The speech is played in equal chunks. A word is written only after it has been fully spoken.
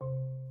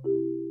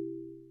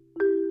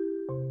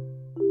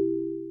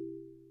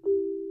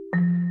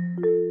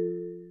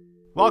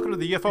Welcome to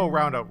the UFO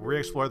Roundup, where we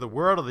explore the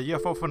world of the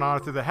UFO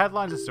phenomena through the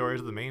headlines and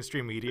stories of the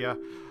mainstream media.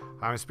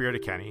 I'm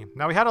Spirited Kenny.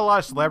 Now, we had a lot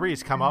of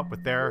celebrities come up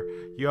with their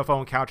UFO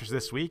encounters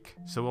this week,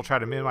 so we'll try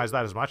to minimize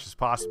that as much as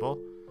possible.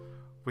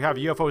 We have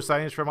UFO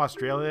sightings from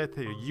Australia to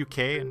the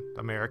UK and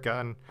America,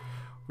 and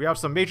we have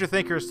some major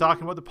thinkers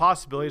talking about the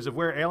possibilities of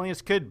where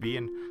aliens could be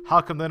and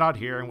how come they're not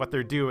here and what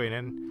they're doing.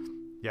 And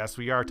yes,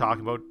 we are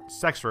talking about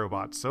sex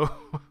robots, so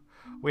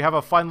we have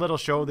a fun little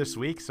show this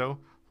week, so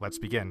let's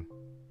begin.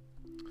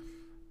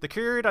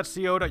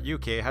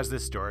 TheCourier.co.uk has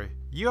this story.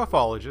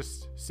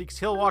 UFologist seeks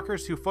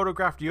hillwalkers who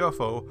photographed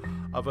UFO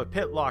of a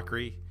pit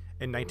lockery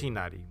in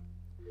 1990.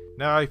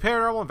 Now, a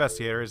paranormal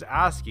investigator is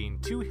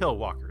asking two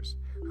hillwalkers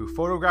who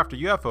photographed a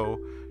UFO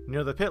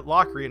near the pit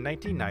lockery in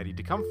 1990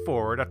 to come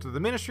forward after the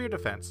Ministry of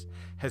Defense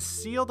has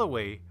sealed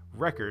away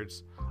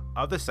records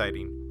of the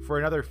sighting for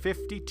another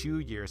 52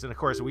 years. And of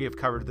course, we have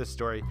covered this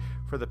story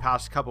for the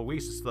past couple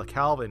weeks. It's the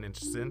Calvin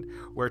incident,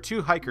 where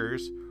two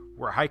hikers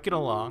were hiking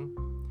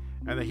along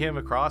and they came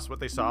across what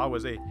they saw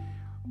was a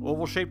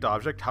oval-shaped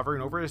object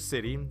hovering over a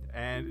city,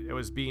 and it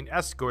was being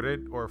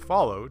escorted or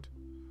followed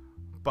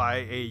by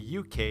a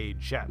UK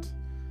jet.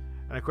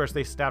 And of course,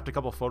 they snapped a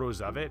couple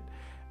photos of it,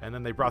 and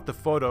then they brought the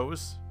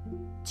photos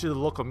to the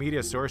local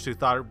media source, who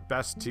thought it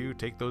best to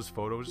take those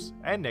photos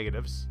and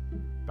negatives.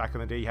 Back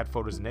in the day, you had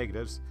photos and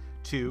negatives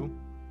to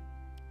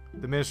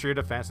the Ministry of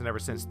Defense, and ever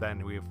since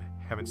then, we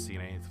haven't seen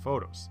any of the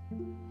photos.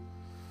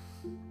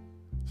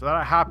 So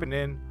that happened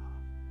in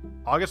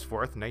August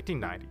 4th,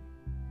 1990.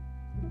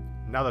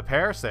 Now, the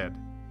pair said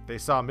they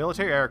saw a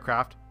military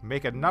aircraft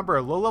make a number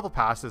of low-level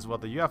passes while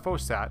the UFO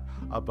sat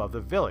above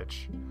the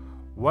village.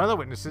 One of the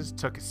witnesses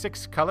took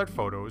 6 colored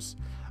photos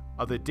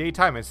of the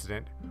daytime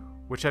incident,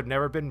 which had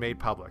never been made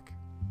public.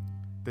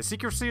 The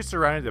secrecy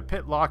surrounding the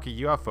pit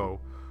lockey UFO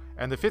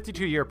and the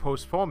 52-year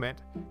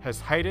postponement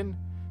has heightened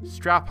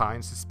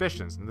Straphine's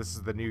suspicions, and this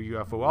is the new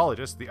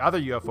UFOologist, the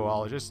other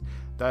UFOologist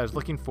that is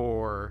looking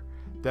for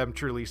them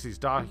to release these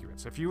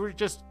documents. If you were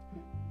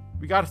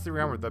we got to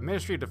remember, the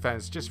Ministry of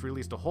Defense just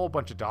released a whole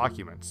bunch of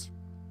documents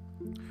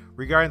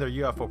regarding their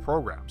UFO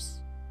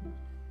programs.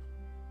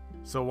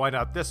 So why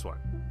not this one?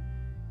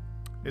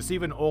 It's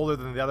even older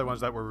than the other ones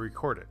that were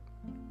recorded,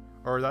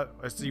 or that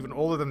it's even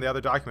older than the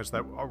other documents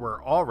that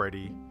were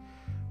already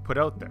put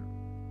out there.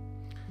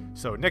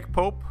 So Nick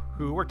Pope,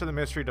 who worked in the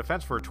Ministry of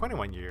Defense for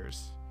 21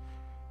 years,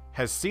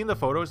 has seen the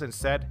photos and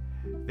said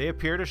they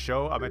appear to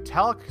show a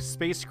metallic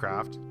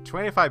spacecraft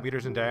 25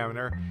 meters in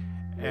diameter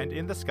and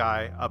in the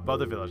sky above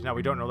the village. Now,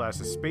 we don't know that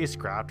it's a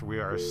spacecraft. We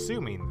are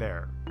assuming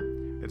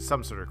it's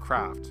some sort of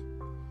craft.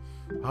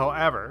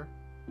 However,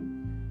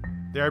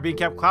 they are being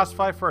kept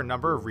classified for a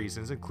number of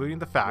reasons, including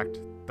the fact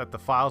that the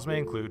files may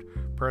include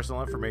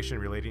personal information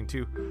relating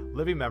to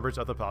living members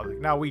of the public.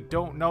 Now, we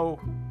don't know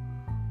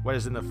what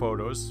is in the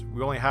photos.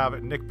 We only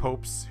have Nick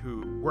Popes,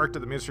 who worked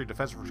at the Ministry of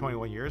Defense for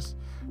 21 years,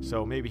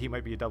 so maybe he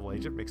might be a double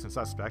agent, makes him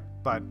suspect,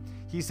 but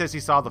he says he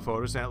saw the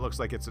photos and it looks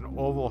like it's an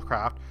oval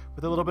craft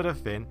with a little bit of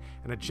fin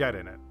and a jet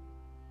in it.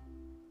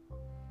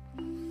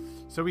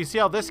 So we see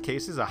how this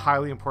case is a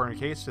highly important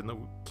case in the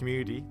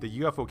community,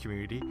 the UFO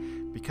community,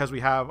 because we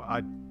have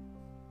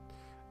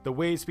the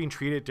way it's being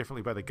treated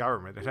differently by the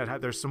government.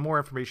 There's some more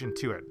information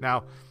to it.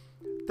 Now,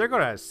 they're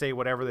going to say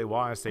whatever they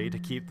want to say to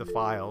keep the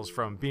files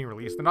from being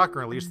released. They're not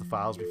going to release the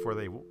files before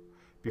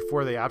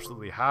they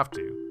absolutely have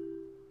to.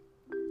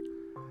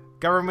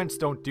 Governments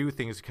don't do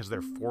things because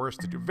they're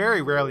forced to do.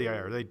 Very rarely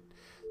are they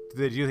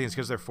do things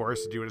because they're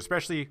forced to do it,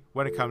 especially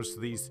when it comes to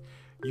these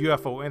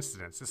UFO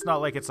incidents. It's not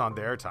like it's on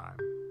their time.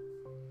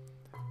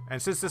 And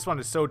since this one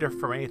is so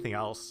different from anything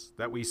else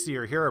that we see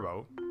or hear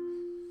about,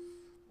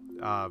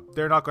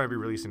 they're not going to be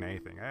releasing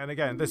anything. And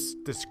again,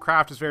 this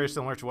craft is very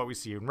similar to what we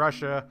see in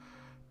Russia,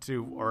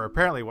 or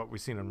apparently what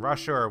we've seen in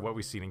Russia, or what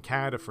we've seen in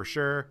Canada for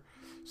sure.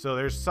 So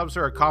there's some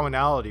sort of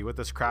commonality with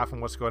this craft and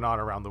what's going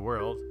on around the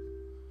world.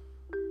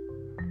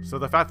 So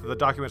the fact that the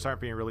documents aren't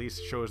being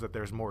released shows that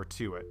there's more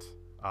to it.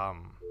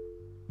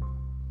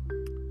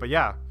 But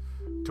yeah,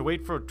 to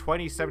wait for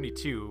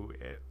 2072,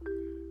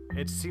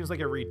 it seems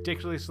like a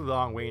ridiculously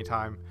long waiting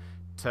time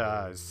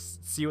to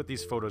see what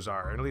these photos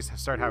are, and at least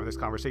start having this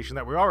conversation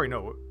that we already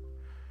know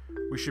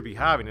we should be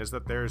having, is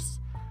that there's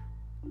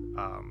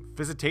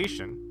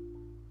visitation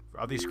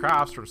of these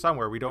crafts from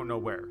somewhere, we don't know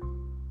where.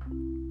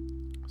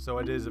 So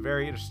it is a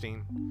very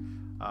interesting,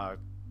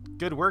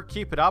 good work,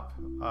 keep it up.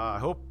 I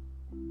hope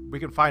we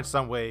can find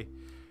some way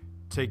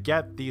to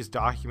get these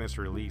documents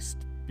released,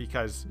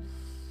 because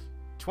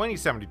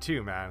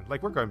 2072, man,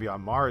 like, we're going to be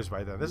on Mars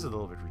by then. This is a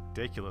little bit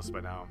ridiculous by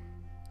now.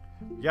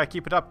 Yeah,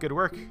 keep it up, good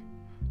work.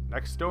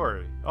 Next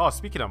story. Oh,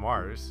 speaking of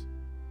Mars,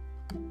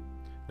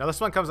 now this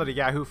one comes out of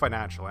Yahoo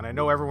Financial, and I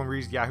know everyone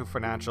reads Yahoo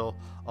Financial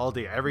all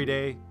day every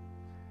day,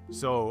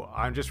 so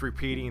I'm just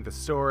repeating the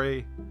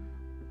story,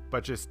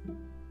 but just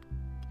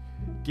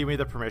give me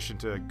the permission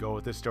to go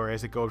with this story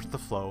as it goes with the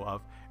flow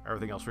of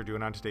everything else we're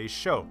doing on today's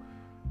show.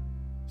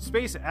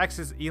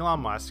 SpaceX's Elon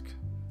Musk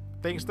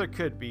thinks there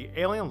could be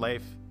alien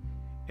life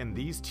in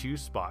these two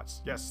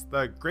spots. Yes,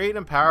 the great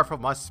and powerful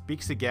Musk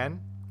speaks again,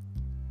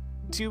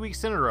 2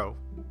 weeks in a row,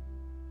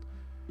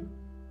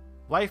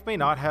 life may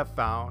not have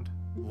found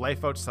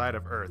life outside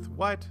of Earth.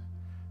 What?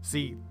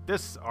 See,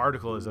 this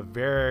article is a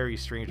very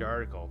strange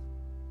article.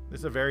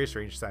 It's a very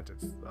strange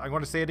sentence. I'm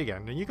going to say it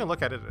again, and you can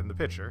look at it in the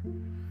picture.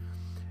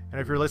 And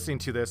if you're listening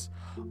to this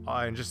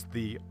in just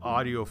the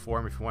audio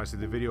form, if you want to see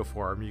the video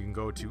form, you can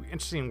go to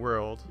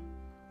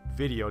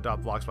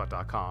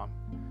interestingworldvideo.blogspot.com.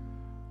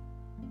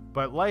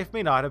 But life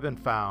may not have been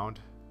found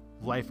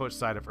life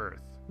outside of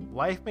Earth.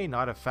 Life may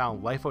not have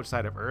found life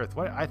outside of Earth.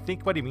 What I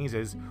think what he means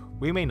is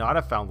we may not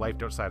have found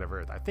life outside of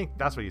Earth. I think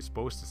that's what he's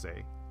supposed to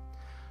say.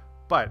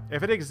 But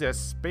if it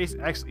exists,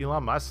 SpaceX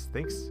Elon Musk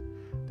thinks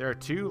there are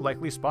 2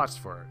 likely spots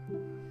for it.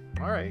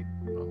 All right.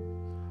 Well,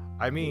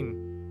 I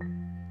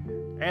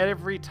mean,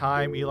 every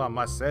time Elon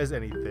Musk says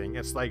anything,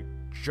 it's like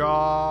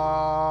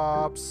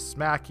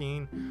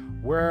job-smacking,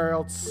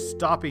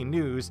 world-stopping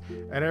news,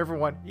 and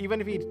everyone,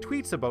 even if he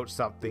tweets about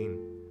something,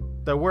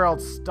 the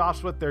world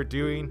stops what they're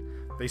doing.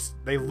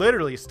 They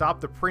literally stop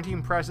the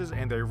printing presses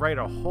and they write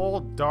a whole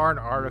darn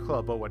article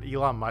about what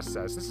Elon Musk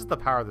says. This is the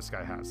power this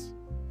guy has.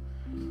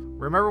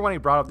 Remember when he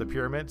brought up the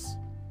pyramids?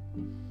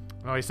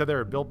 Oh, he said they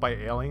were built by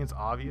aliens,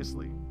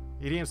 obviously.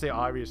 He didn't say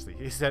obviously.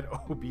 He said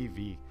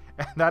OBV.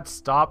 And that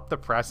stopped the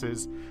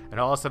presses. And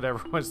all of a sudden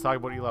everyone's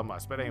talking about Elon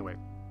Musk. But anyway.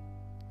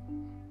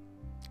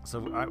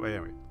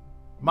 Anyway.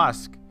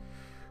 Musk,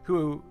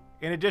 who,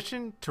 in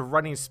addition to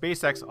running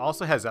SpaceX,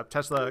 also heads up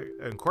Tesla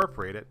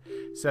Incorporated,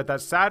 said that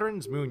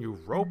Saturn's moon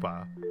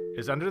Europa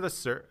is under the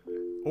surface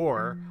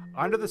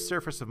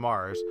of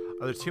Mars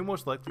are the 2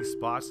 most likely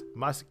spots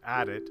Musk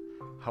added.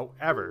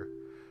 However,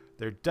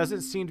 there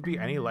doesn't seem to be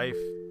any life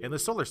in the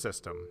solar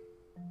system.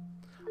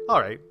 All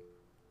right,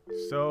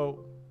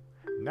 so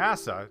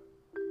NASA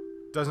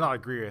does not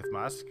agree with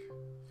Musk.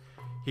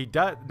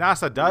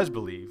 NASA does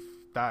believe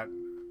that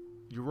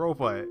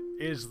Europa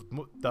is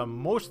the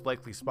most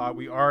likely spot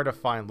we are to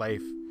find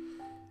life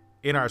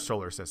in our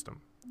solar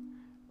system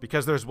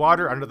because there's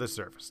water under the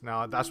surface.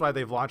 Now, that's why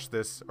they've launched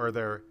this, or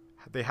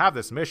they have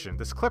this mission,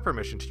 this Clipper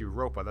mission to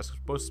Europa. That's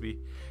supposed to be,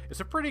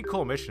 it's a pretty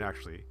cool mission,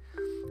 actually.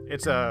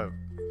 It's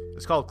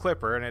called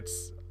Clipper, and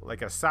it's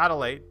like a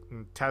satellite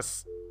and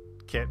test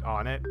kit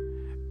on it,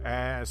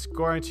 and it's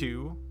going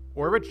to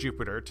orbit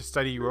Jupiter to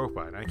study Europa.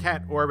 And I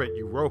can't orbit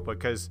Europa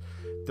because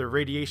the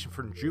radiation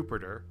from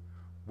Jupiter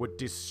would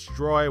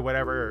destroy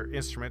whatever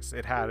instruments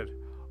it had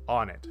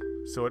on it.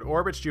 So it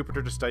orbits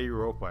Jupiter to study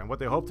Europa. And what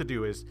they hope to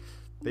do is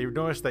they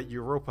notice that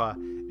Europa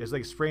is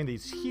like spraying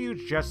these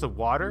huge jets of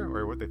water,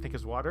 or what they think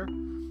is water,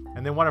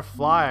 and they want to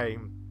fly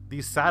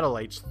these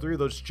satellites through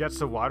those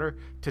jets of water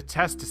to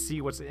test to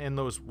see what's in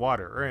those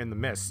water or in the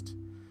mist.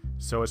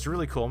 So it's a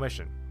really cool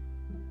mission.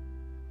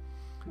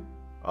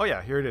 Oh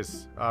yeah, here it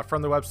is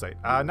from the website.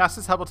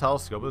 NASA's Hubble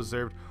telescope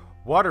observed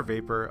water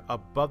vapor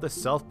above the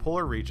south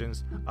polar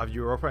regions of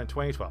Europa in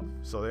 2012.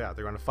 So yeah,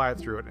 they're going to fly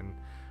through it and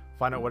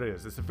find out what it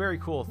is. It's a very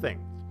cool thing.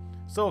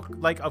 So,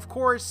 like, of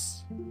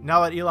course,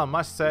 now that Elon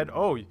Musk said,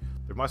 oh,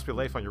 there must be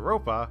life on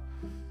Europa,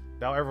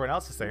 now everyone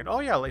else is saying,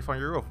 oh yeah, life on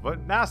Europa.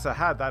 But NASA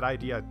had that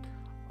idea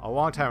a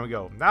long time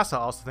ago. NASA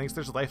also thinks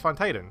there's life on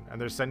Titan,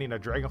 and they're sending a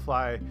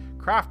Dragonfly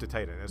craft to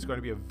Titan. It's going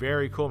to be a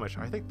very cool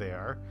mission. I think they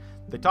are.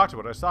 They talked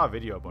about it. I saw a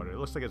video about it. It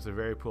looks like it's a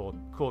very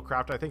cool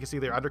craft. I think it's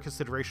either under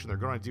consideration, they're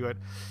going to do it.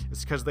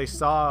 It's because they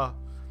saw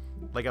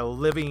like a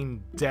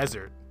living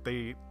desert.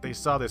 They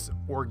saw this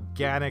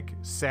organic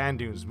sand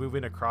dunes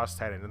moving across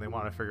Titan, and they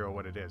want to figure out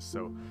what it is.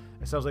 So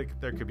it sounds like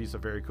there could be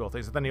some very cool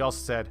things. And then he also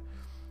said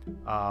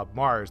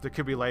Mars. There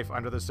could be life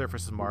under the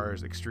surface of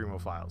Mars,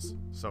 extremophiles.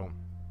 So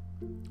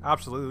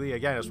absolutely,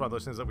 again, it's one of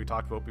those things that we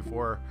talked about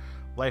before,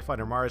 life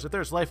under Mars. If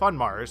there's life on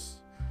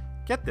Mars,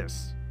 get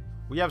this.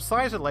 We have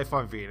signs of life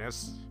on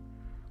Venus.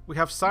 We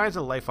have signs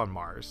of life on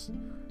Mars.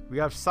 We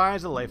have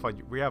signs of life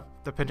on... We have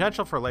the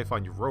potential for life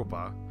on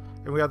Europa.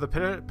 And we have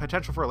the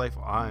potential for life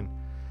on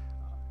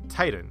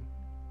Titan.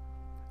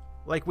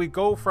 Like, we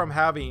go from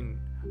having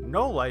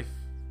no life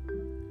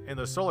in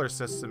the solar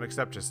system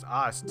except just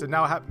us to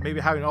now maybe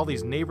having all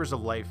these neighbors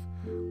of life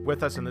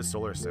with us in the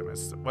solar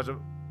system. What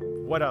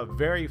a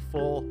very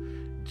full,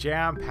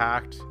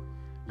 jam-packed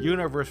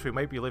universe we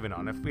might be living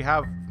on if we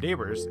have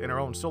neighbors in our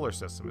own solar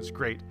system. It's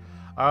great.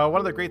 One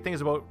of the great things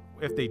about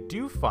if they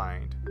do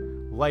find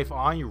life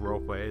on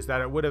Europa is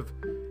that it would have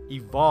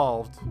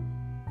evolved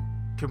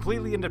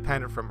completely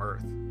independent from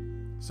Earth.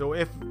 So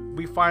if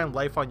we find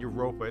life on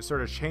Europa, it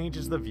sort of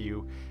changes the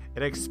view.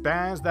 It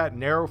expands that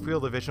narrow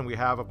field of vision we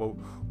have about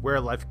where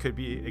life could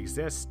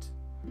exist,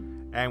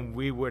 and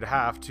we would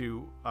have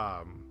to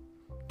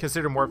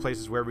consider more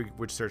places where we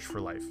would search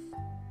for life.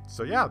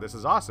 So yeah, this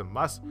is awesome.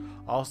 Musk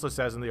also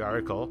says in the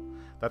article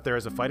that there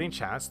is a fighting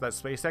chance that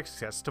SpaceX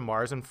gets to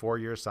Mars in 4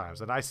 years' time.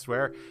 And I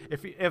swear,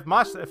 if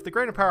the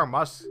great and power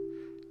Musk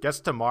gets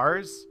to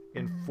Mars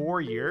in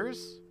 4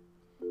 years,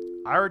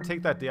 I would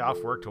take that day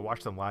off work to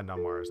watch them land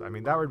on Mars. I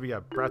mean, that would be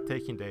a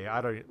breathtaking day.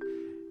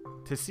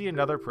 To see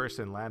another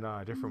person land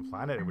on a different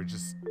planet, it would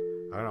just,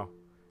 I don't know.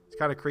 It's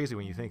kind of crazy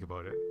when you think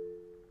about it.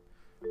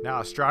 Now,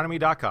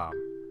 astronomy.com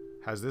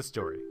has this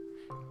story.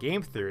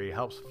 Game theory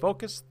helps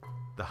focus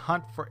the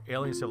hunt for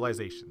alien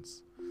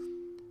civilizations.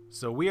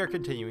 So we are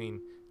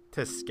continuing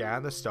to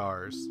scan the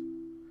stars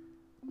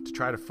to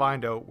try to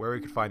find out where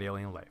we could find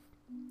alien life.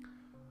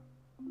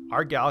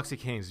 Our galaxy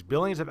contains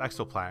billions of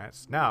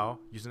exoplanets. Now,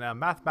 using a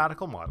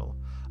mathematical model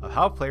of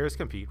how players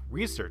compete,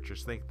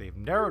 researchers think they've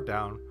narrowed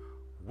down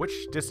which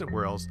distant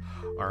worlds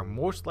are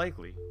most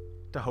likely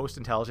to host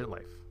intelligent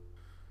life.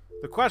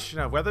 The question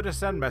of whether to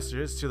send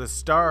messages to the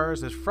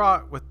stars is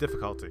fraught with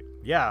difficulty.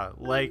 Yeah,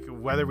 like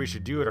whether we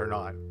should do it or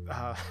not.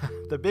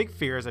 The big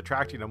fear is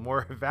attracting a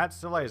more advanced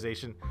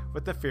civilization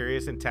with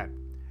nefarious intent.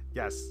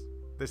 Yes,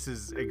 this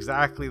is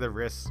exactly the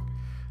risk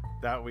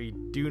that we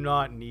do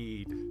not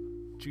need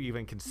to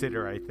even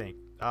consider, I think.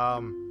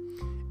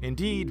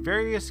 Indeed,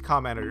 various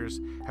commenters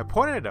have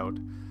pointed out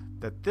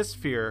that this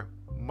fear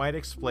might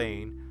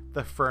explain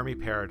the Fermi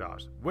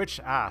paradox, which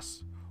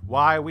asks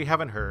why we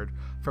haven't heard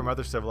from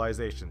other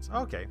civilizations.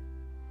 Okay,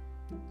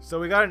 so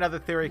we got another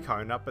theory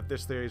coming up, but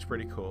this theory is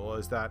pretty cool,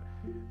 is that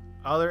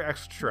other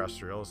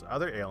extraterrestrials,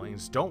 other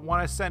aliens, don't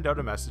want to send out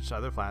a message to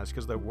other planets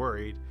because they're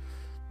worried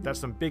that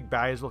some big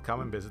baddies will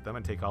come and visit them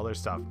and take all their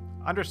stuff.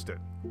 Understood.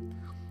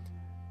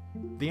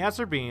 The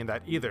answer being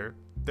that either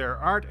there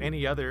aren't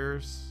any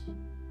others,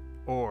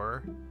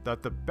 or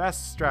that the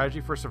best strategy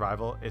for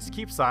survival is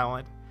keep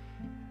silent,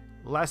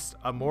 lest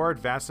a more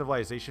advanced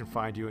civilization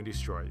find you and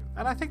destroy you.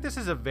 And I think this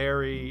is a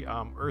very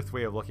Earth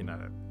way of looking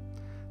at it.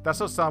 That's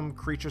how some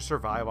creatures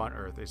survive on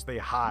Earth, is they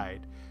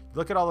hide.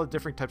 Look at all the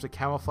different types of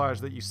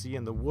camouflage that you see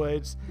in the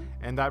woods,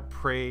 and that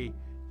prey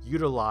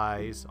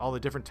utilize all the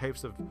different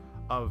types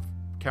of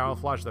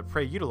camouflage that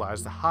prey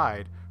utilize to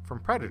hide from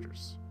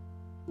predators.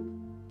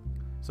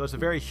 So it's a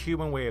very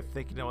human way of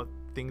thinking about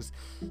things.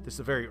 This is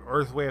a very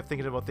Earth way of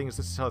thinking about things.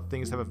 This is how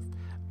things have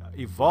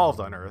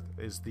evolved on Earth,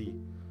 is the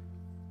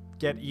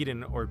get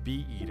eaten or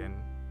be eaten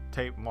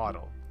type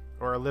model,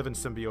 or live in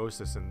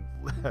symbiosis and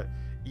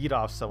eat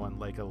off someone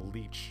like a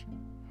leech.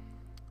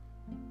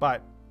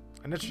 But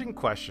an interesting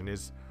question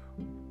is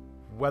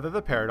whether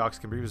the paradox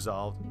can be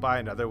resolved by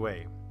another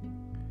way.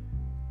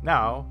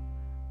 Now,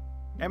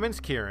 Emmons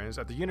Kierans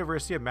at the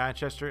University of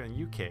Manchester in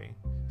UK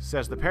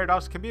says the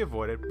paradox can be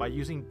avoided by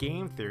using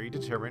game theory to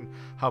determine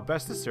how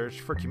best to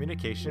search for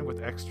communication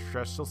with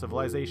extraterrestrial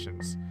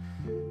civilizations.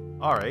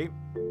 Alright.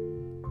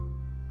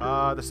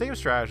 The same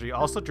strategy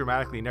also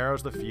dramatically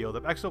narrows the field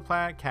of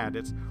exoplanet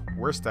candidates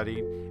we're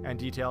studying in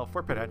detail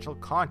for potential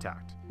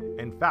contact.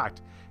 In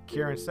fact,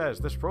 Kieran says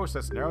this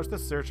process narrows the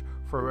search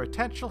for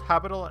potential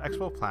habitable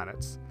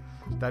exoplanets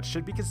that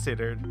should be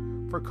considered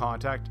for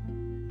contact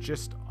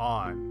just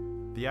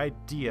on. The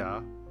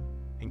idea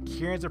in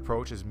Kieran's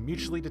approach is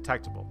mutually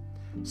detectable.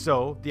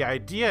 So the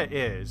idea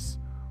is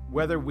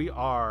whether we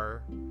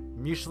are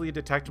mutually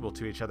detectable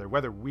to each other,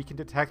 whether we can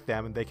detect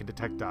them and they can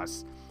detect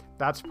us.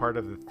 That's part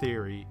of the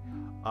theory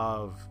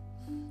of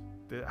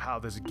how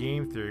this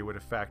game theory would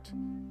affect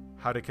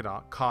how to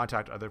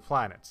contact other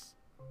planets.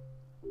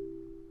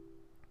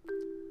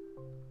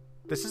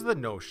 This is the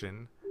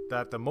notion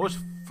that the most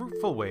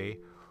fruitful way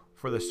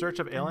for the search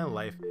of alien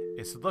life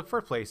is to look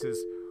for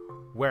places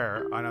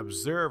where an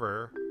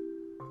observer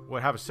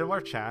would have a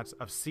similar chance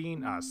of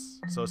seeing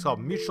us. So it's called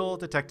mutual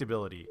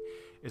detectability.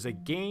 Is a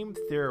game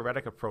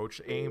theoretic approach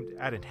aimed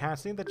at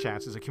enhancing the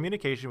chances of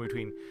communication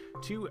between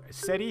two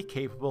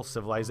SETI-capable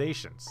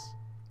civilizations.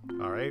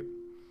 Alright?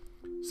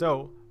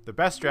 So, the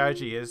best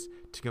strategy is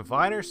to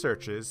confine our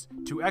searches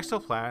to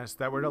exoplanets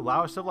that would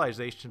allow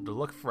civilization to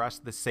look for us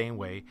the same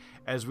way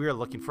as we are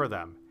looking for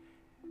them.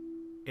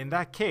 In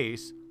that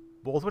case,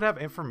 both would have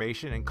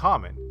information in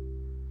common.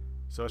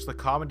 So it's the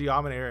common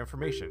denominator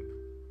information.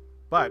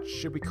 But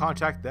should we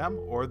contact them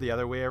or the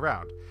other way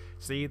around?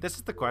 See, this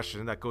is the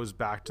question that goes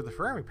back to the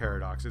Fermi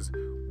paradox, is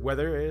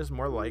whether it is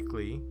more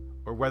likely,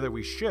 or whether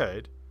we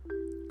should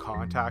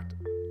contact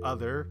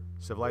other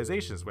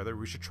civilizations, whether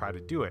we should try to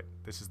do it.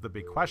 This is the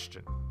big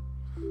question.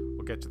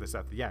 We'll get to this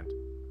at the end.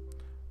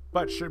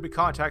 But should we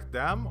contact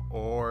them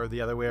or the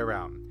other way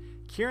around?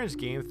 Kieran's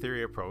game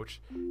theory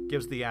approach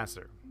gives the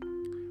answer.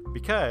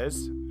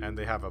 Because, and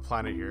they have a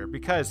planet here,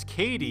 because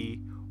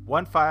KD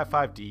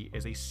 155d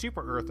is a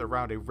super Earth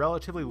around a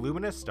relatively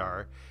luminous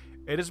star,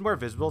 it is more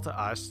visible to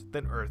us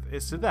than Earth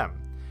is to them.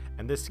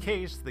 In this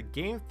case, the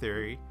game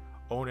theory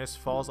onus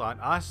falls on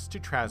us to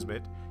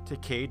transmit to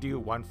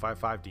KD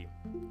 155d.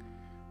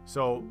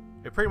 So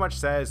it pretty much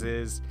says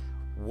is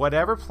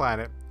whatever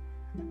planet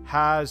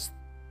has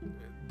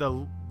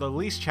the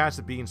least chance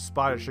of being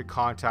spotted should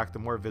contact the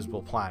more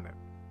visible planet.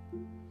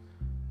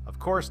 Of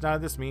course, none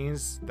of this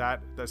means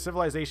that the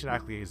civilization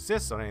actually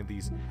exists on any of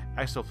these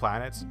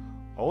exoplanets,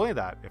 only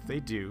that if they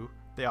do,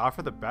 they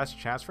offer the best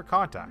chance for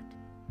contact.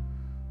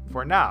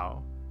 For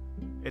now,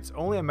 it's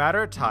only a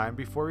matter of time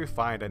before we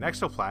find an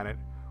exoplanet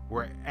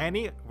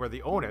where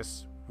the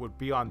onus would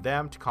be on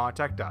them to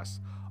contact us.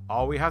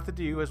 All we have to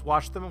do is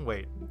watch them and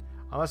wait,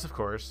 unless of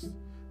course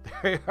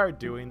they are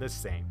doing the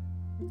same.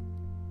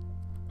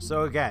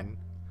 So again,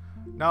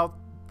 now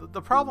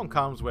the problem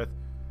comes with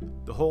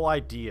the whole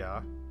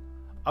idea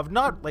of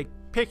not like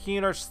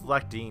picking or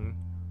selecting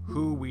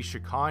who we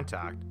should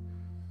contact.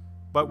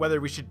 but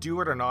whether we should do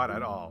it or not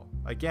at all.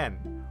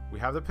 Again, we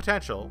have the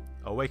potential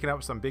of waking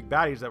up some big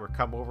baddies that would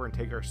come over and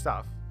take our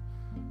stuff,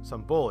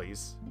 some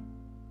bullies.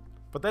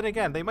 But then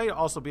again, they might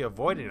also be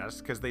avoiding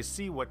us because they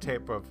see what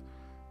type of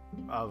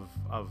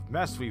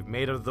mess we've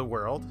made of the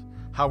world,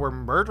 how we're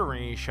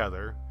murdering each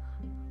other,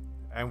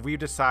 and they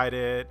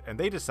decided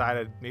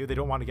maybe they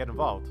don't want to get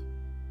involved.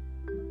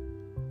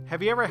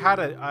 Have you ever had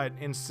an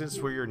instance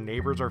where your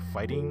neighbors are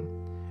fighting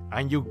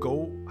and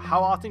how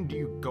often do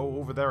you go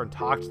over there and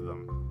talk to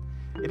them?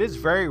 It is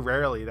very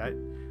rarely that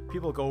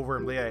people go over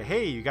and be like,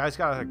 hey, you guys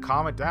gotta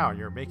calm it down.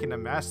 You're making a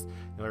mess.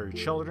 Your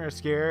children are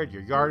scared.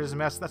 Your yard is a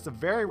mess. That's a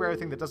very rare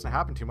thing that doesn't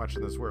happen too much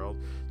in this world.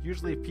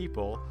 Usually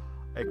people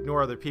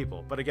ignore other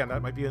people. But again,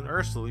 that might be an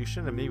Earth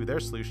solution, and maybe their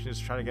solution is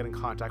to try to get in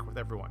contact with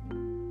everyone.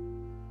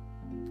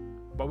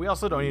 But we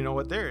also don't even know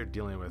what they're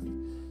dealing with.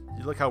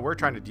 You look how we're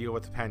trying to deal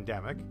with the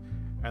pandemic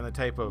and the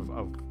type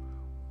of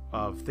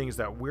things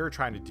that we're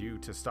trying to do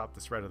to stop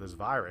the spread of this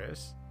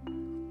virus.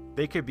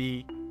 They could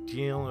be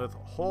dealing with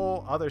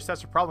whole other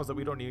sets of problems that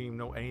we don't even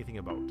know anything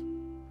about.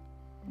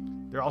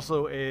 There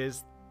also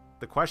is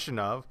the question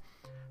of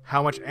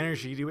how much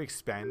energy do we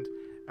expend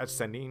at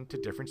sending to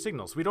different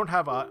signals. We don't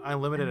have an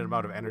unlimited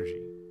amount of energy.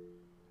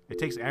 It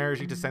takes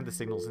energy to send the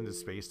signals into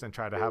space and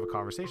try to have a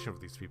conversation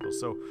with these people.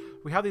 So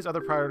we have these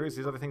other priorities,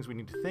 these other things we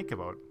need to think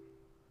about.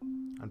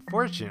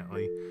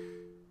 Unfortunately,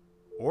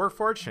 or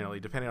fortunately,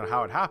 depending on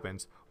how it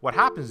happens, what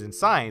happens in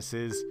science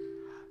is,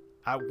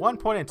 at one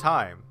point in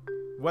time,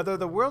 whether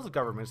the world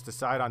governments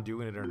decide on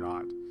doing it or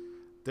not,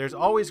 there's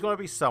always going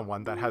to be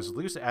someone that has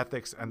loose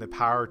ethics and the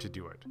power to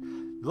do it.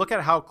 Look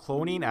at how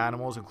cloning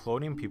animals and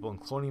cloning people and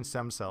cloning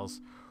stem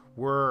cells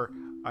were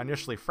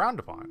initially frowned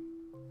upon.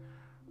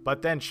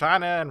 But then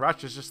China and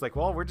Russia is just like,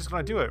 well, we're just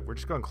going to do it. We're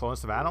just going to clone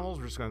some animals.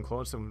 We're just going to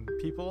clone some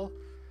people.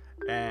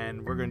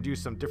 And we're going to do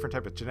some different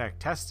type of genetic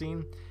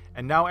testing.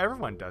 And now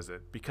everyone does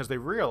it because they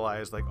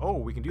realize, like, oh,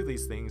 we can do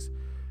these things.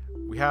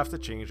 We have to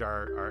change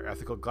our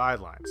ethical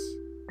guidelines.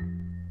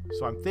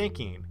 So I'm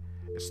thinking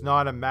it's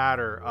not a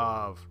matter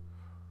of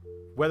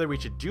whether we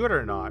should do it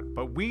or not,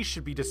 but we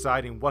should be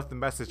deciding what the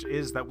message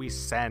is that we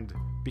send,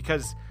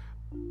 because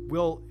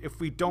if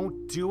we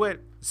don't do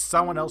it,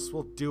 someone else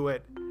will do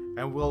it,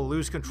 and we'll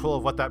lose control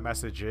of what that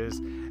message is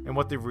and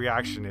what the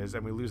reaction is,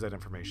 and we lose that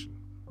information.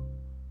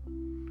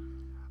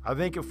 I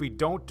think if we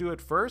don't do it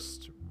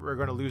first, we're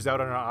going to lose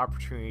out on an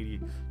opportunity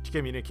to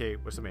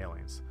communicate with some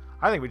aliens.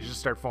 I think we should just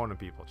start phoning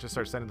people, just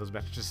start sending those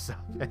messages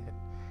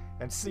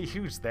and see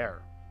who's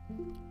there.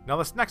 Now,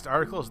 this next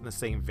article is in the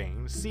same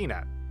vein.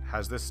 CNET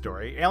has this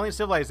story. Alien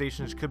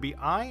civilizations could be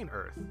eyeing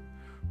Earth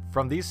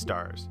from these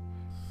stars.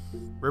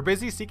 We're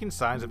busy seeking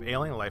signs of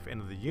alien life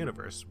into the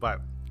universe,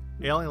 but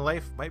alien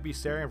life might be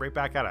staring right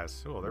back at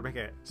us. Oh, they're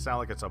making it sound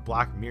like it's a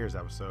Black Mirrors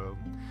episode.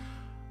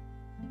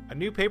 A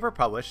new paper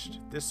published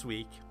this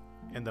week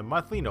in the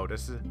monthly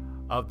notice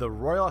of the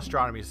Royal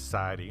Astronomy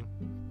Society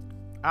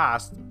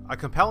asked a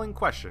compelling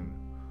question: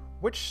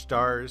 which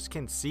stars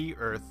can see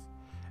Earth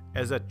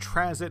as a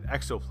transit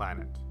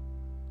exoplanet?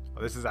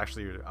 Well, this is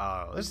actually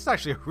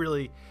a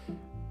really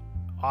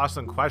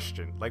awesome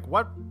question. Like,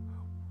 what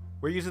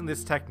we're using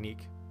this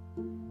technique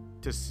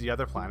to see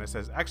other planets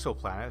as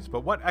exoplanets,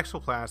 but what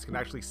exoplanets can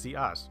actually see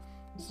us?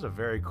 This is a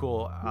very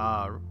cool,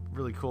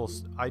 really cool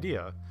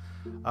idea.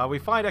 We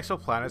find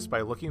exoplanets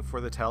by looking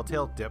for the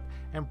telltale dip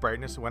in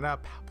brightness when a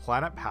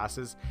planet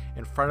passes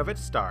in front of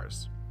its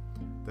stars.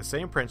 The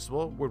same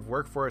principle would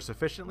work for a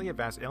sufficiently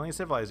advanced alien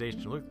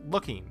civilization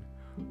looking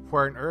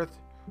for an Earth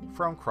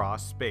from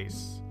cross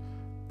space.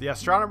 The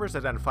astronomers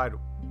identified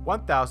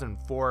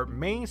 1,004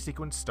 main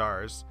sequence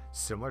stars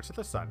similar to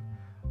the Sun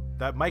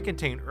that might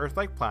contain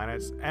Earth-like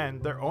planets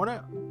and their own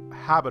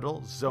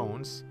habitable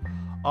zones,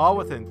 all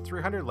within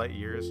 300 light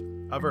years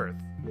of Earth,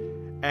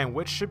 and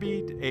which should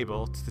be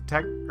able to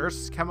detect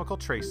Earth's chemical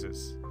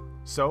traces.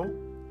 So,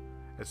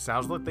 it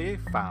sounds like they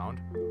found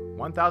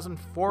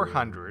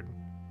 1,400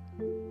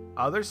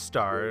 other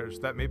stars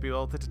that may be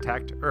able to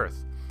detect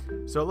Earth.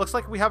 So it looks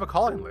like we have a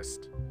calling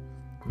list.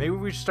 Maybe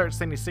we should start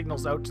sending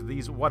signals out to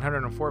these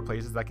 104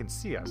 places that can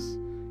see us,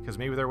 because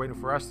maybe they're waiting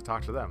for us to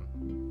talk to them.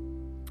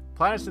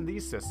 Planets in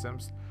these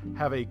systems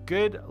have a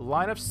good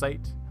line of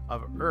sight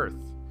of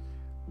Earth.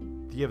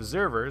 The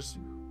observers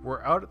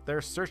were out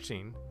there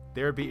searching.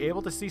 They would be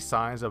able to see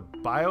signs of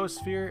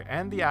biosphere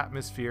and the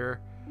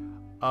atmosphere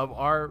of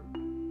our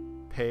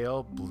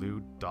pale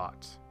blue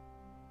dot.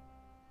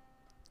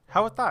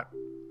 How about that?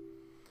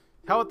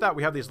 How about that?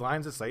 We have these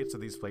lines of sight to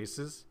these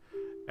places,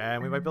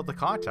 and we might be able to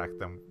contact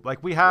them.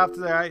 Like, we have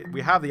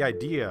the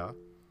idea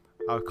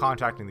of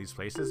contacting these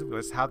places.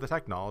 Let's have the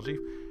technology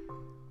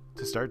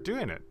to start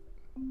doing it.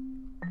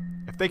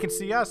 If they can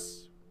see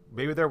us,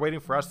 maybe they're waiting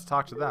for us to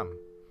talk to them.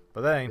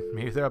 But then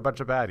maybe they're a bunch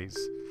of baddies.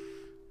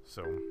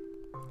 So,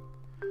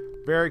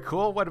 very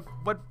cool. What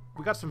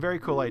we got some very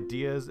cool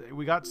ideas.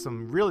 We got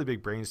some really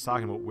big brains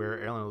talking about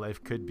where alien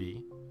life could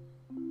be.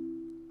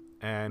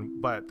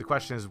 But the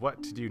question is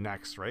what to do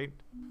next, right?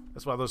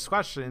 That's one of those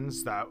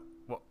questions that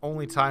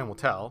only time will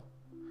tell.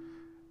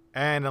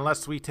 And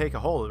unless we take a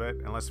hold of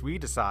it, unless we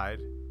decide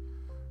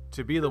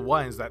to be the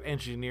ones that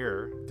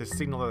engineer the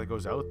signal that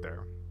goes out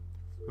there,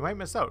 we might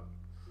miss out.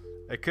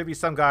 It could be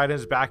some guy in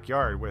his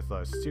backyard with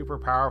a super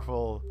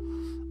powerful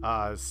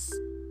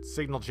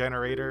signal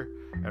generator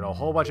and a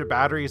whole bunch of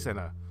batteries and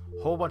a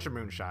whole bunch of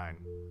moonshine.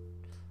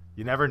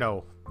 You never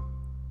know.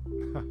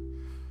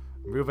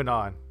 Moving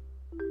on.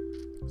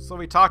 So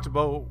we talked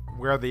about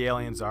where the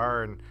aliens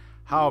are and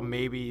how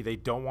maybe they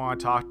don't want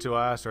to talk to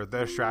us, or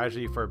their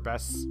strategy for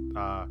best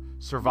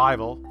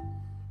survival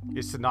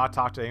is to not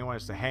talk to anyone,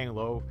 is to hang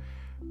low.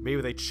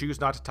 Maybe they choose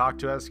not to talk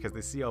to us because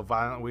they see how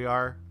violent we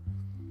are.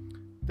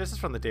 This is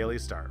from the Daily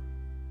Star.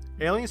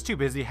 Aliens too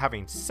busy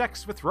having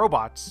sex with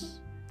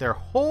robots their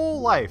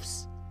whole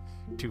lives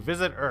to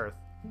visit Earth.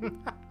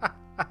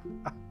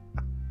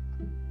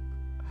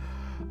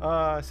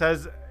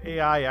 Says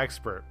AI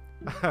expert.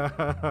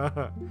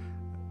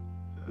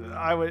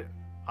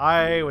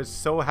 I was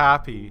so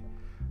happy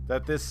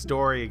that this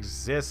story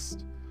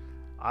exists.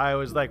 I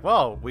was like,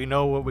 well, we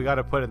know what we got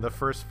to put in the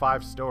first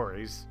 5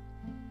 stories.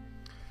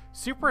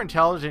 Super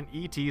intelligent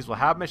ETs will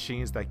have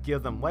machines that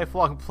give them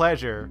lifelong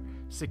pleasure,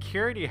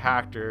 security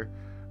hacker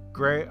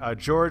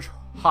George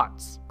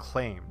Hotz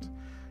claimed.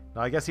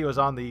 Now, I guess he was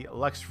on the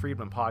Lex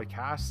Friedman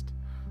podcast.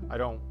 I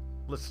don't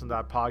listen to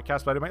that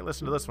podcast, but I might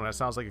listen to this one. It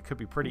sounds like it could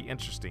be pretty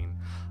interesting.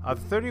 A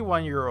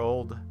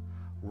 31-year-old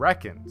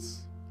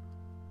reckons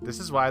this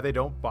is why they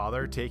don't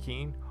bother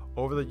taking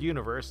over the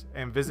universe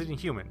and visiting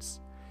humans.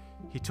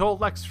 He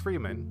told Lex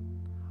Friedman,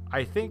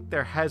 I think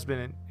there has been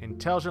an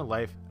intelligent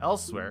life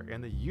elsewhere in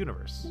the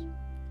universe.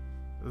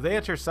 They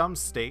enter some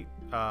state,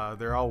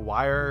 they're all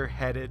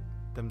wire-headed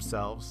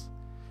themselves,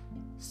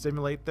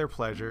 stimulate their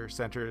pleasure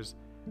centers,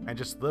 and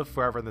just live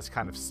forever in this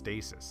kind of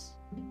stasis.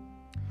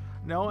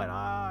 No, and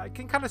I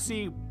can kind of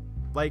see,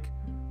 like,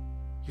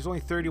 he's only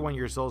 31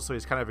 years old, so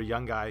he's kind of a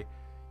young guy.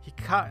 He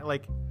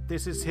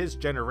this is his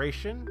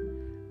generation,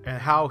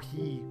 and how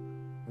he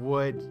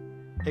would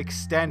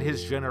extend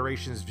his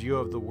generation's view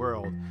of the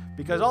world,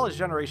 because all his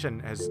generation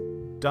has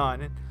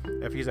done,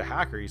 if he's a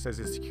hacker, he says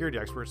he's a security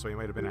expert, so he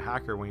might have been a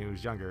hacker when he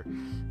was younger,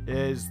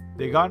 is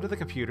they got into the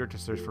computer to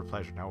search for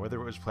pleasure. Now, whether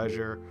it was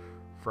pleasure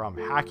from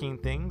hacking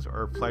things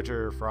or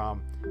pleasure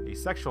from a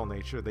sexual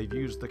nature, they've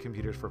used the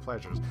computers for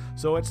pleasures.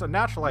 So it's a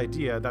natural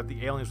idea that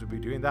the aliens would be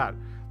doing that.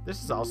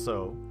 This is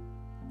also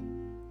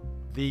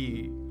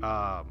the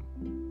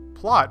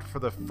plot for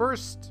the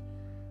first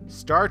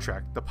Star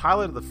Trek, the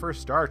pilot of the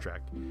first Star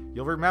Trek.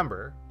 You'll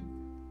remember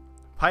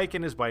Pike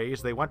and his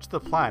buddies, they went to the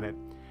planet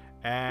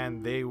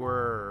and they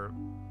were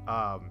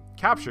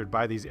captured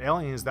by these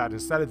aliens that,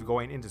 instead of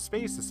going into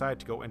space, decided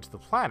to go into the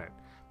planet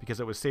because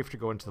it was safe to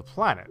go into the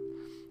planet.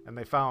 And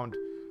they found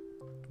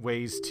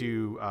ways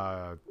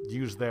to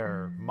use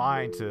their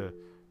mind to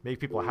make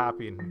people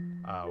happy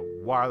and not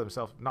wire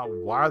themselves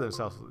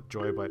with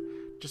joy, but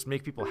just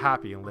make people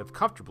happy and live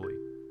comfortably.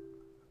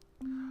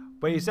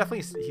 But he's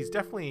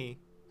definitely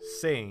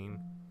saying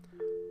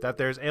that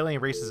there's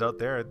alien races out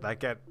there that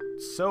get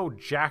so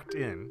jacked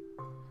in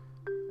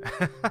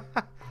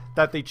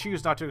that they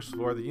choose not to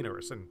explore the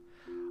universe. And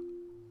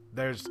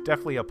there's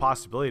definitely a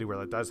possibility where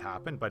that does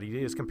happen, but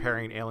he is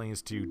comparing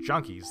aliens to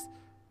junkies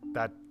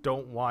that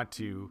don't want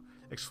to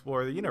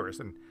explore the universe.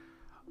 And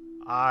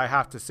I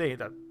have to say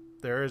that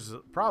there is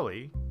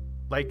probably,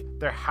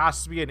 there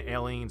has to be an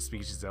alien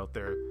species out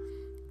there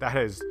that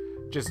has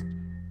just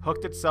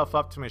hooked itself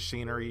up to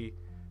machinery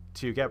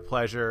to get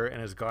pleasure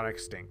and has gone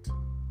extinct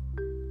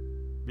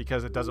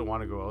because it doesn't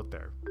want to go out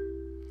there.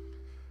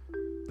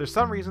 There's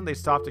some reason they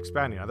stopped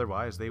expanding,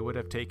 otherwise they would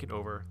have taken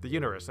over the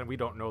universe, and we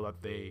don't know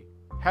that they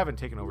haven't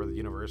taken over the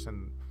universe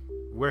and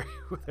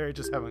they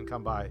just haven't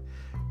come by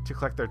to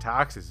collect their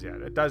taxes yet.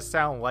 It does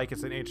sound like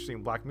it's an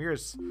interesting Black Mirror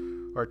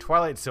or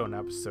Twilight Zone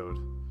episode,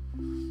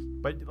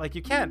 but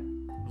you can't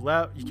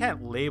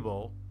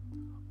label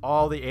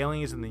all the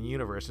aliens in the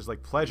universe as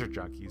like pleasure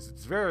junkies.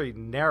 It's very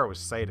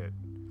narrow-sighted.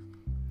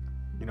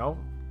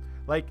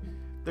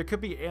 There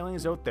could be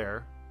aliens out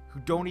there who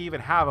don't even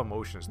have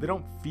emotions. They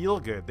don't feel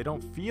good. They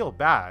don't feel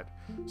bad.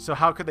 So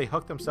how could they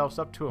hook themselves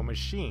up to a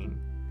machine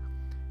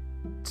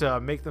to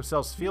make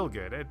themselves feel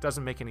good? It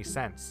doesn't make any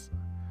sense.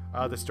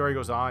 The story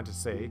goes on to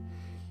say,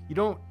 you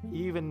don't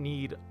even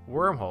need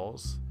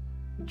wormholes,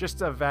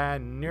 just a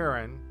Van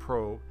Neuron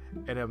probe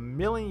and 1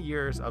 million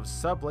years of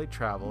sublight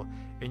travel,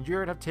 and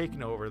you'd have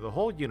taken over the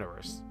whole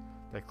universe.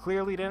 That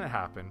clearly didn't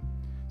happen,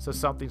 so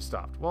something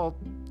stopped. Well,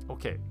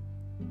 okay.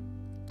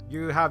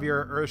 You have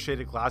your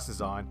earth-shaded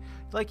glasses on.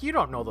 You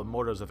don't know the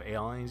motives of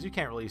aliens. You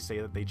can't really say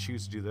that they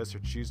choose to do this or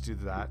choose to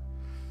do that.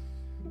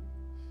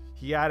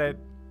 He added,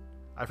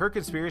 I've heard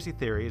conspiracy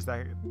theories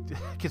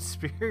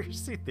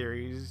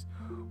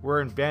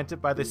were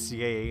invented by the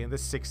CIA in the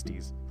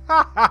 60s.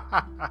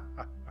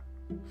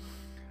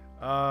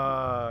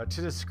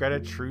 To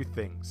discredit true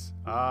things.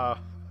 I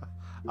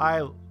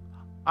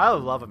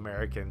love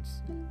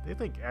Americans. They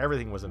think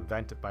everything was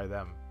invented by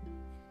them.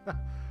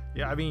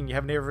 Yeah, I mean, you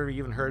have never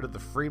even heard of the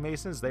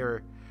Freemasons?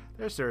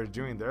 They started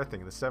doing their thing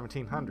in the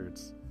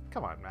 1700s.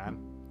 Come on, man.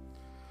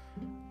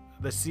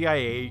 The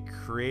CIA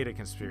created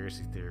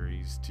conspiracy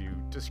theories to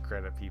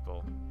discredit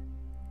people.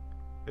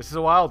 This is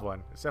a wild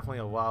one. It's definitely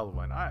a wild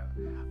one.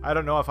 I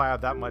don't know if I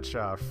have that much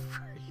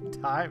free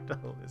time to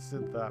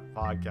listen to that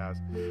podcast.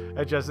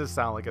 It just does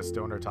sound like a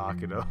stoner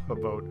talking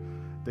about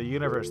the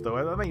universe,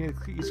 though. I mean,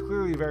 he's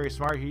clearly very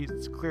smart.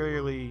 It's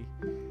clear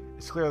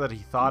that he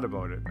thought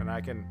about it, and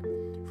I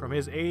can, from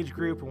his age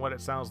group and what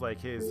it sounds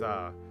like his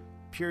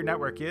peer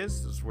network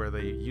is where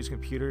they use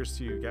computers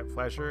to get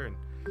pleasure, and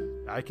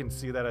I can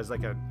see that as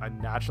like a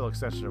natural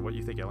extension of what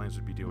you think aliens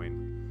would be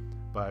doing.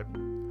 But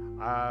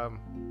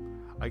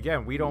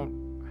again, we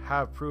don't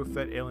have proof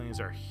that aliens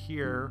are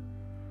here.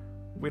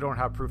 We don't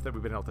have proof that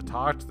we've been able to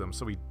talk to them,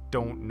 so we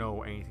don't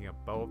know anything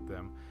about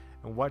them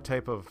and what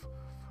type of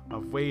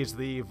ways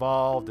they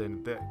evolved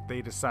and that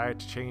they decided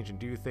to change and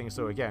do things.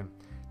 So again,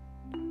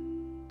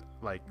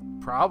 like,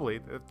 probably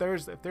if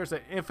there's an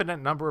infinite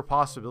number of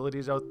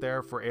possibilities out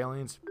there for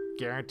aliens,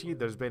 guaranteed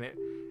there's been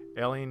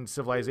alien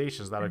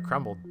civilizations that have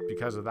crumbled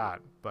because of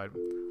that, but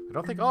I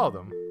don't think all of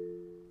them.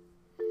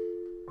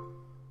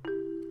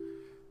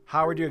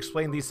 How would you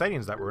explain these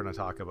sightings that we're going to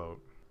talk about?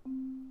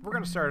 We're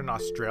going to start in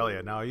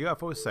Australia. Now, a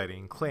UFO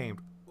sighting claimed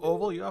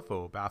oval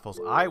UFO baffles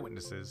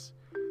eyewitnesses.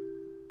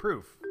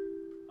 Proof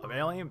of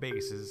alien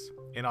bases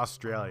in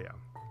Australia.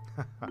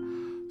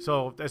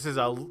 So this is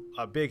a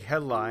big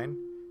headline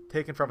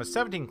taken from a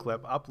 17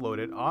 clip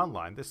uploaded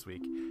online this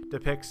week,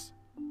 depicts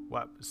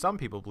what some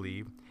people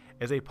believe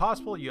is a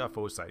possible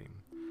UFO sighting.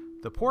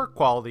 The poor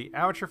quality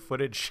amateur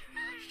footage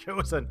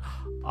shows an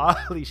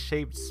oddly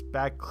shaped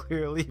speck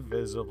clearly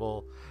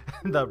visible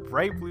in the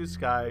bright blue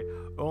sky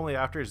only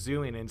after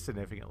zooming in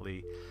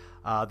significantly.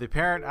 The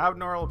apparent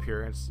abnormal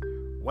appearance,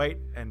 white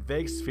and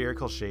vague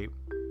spherical shape,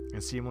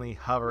 and seemingly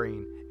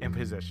hovering in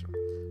position.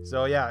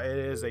 So yeah, it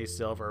is a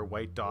silver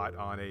white dot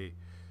on a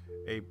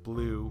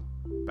blue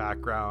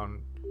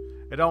background.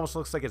 It almost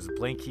looks like it's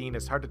blinking.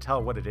 It's hard to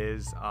tell what it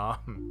is.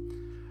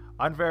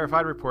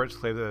 Unverified reports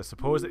claim that the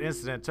supposed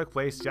incident took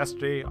place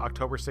yesterday,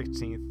 October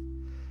 16th,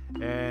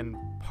 in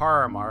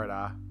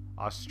Parramatta,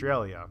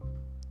 Australia.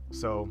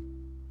 So,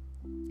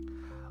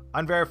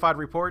 unverified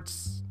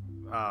reports.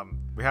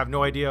 We have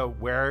no idea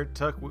where it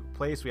took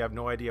place. We have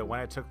no idea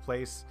when it took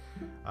place.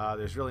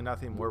 There's really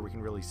nothing more we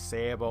can really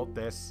say about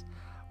this.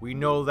 We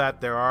know that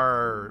there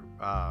are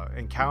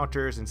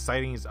encounters and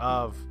sightings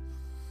of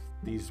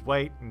these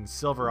white and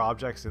silver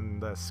objects in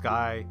the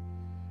sky,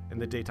 in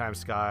the daytime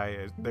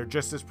sky. They're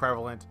just as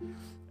prevalent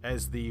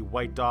as the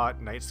white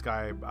dot night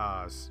sky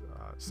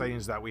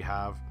sightings that we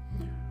have.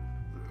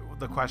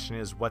 The question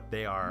is what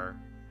they are,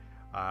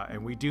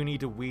 and we do need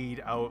to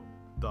weed out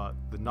the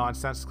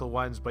nonsensical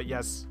ones. But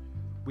yes,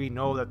 we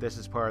know that this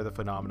is part of the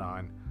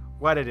phenomenon.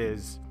 What it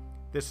is,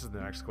 this is the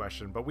next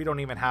question. But we don't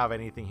even have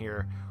anything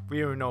here. We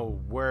don't even know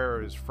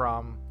where it is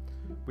from.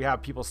 We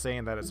have people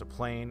saying that it's a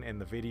plane in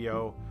the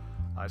video.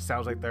 It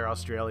sounds like they're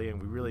Australian.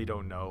 We really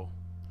don't know.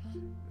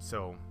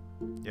 So,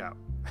 yeah.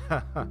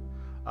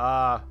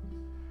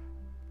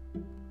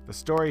 The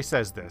story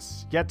says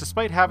this. Yet,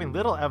 despite having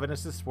little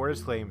evidence to support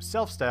his claim,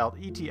 self-styled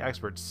ET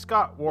expert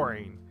Scott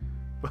Waring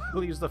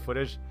believes the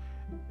footage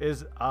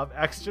is of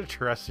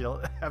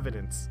extraterrestrial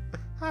evidence.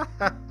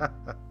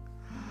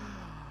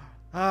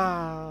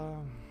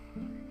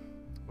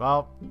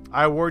 Well,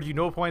 I award you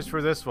no points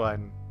for this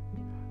one.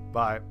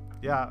 But,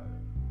 yeah,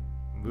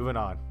 moving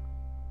on.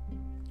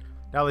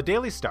 Now, the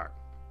Daily Star.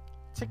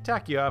 Tic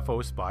Tac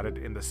UFO spotted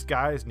in the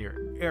skies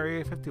near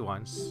Area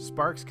 51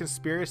 sparks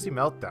conspiracy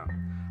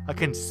meltdown. A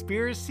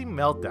conspiracy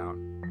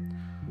meltdown.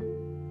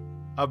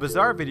 A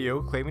bizarre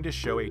video claiming to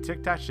show a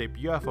Tic Tac shaped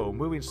UFO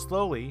moving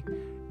slowly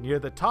near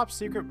the top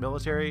secret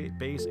military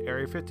base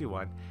Area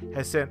 51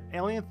 has sent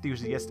alien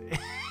enthusiasts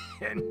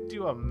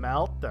into a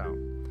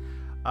meltdown.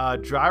 A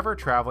driver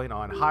traveling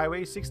on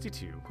Highway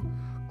 62,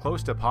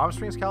 close to Palm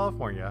Springs,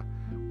 California,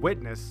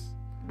 witnessed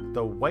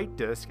the white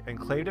disc and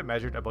claimed it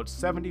measured about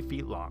 70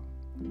 feet long.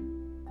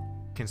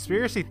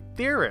 Conspiracy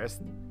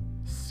theorist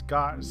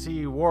Scott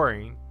C.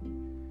 Waring,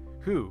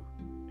 who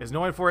is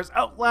known for his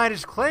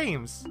outlandish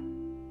claims,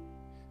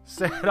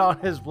 said on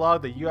his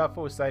blog, The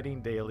UFO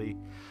Sighting Daily,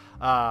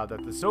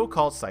 that the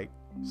so-called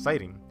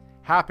sighting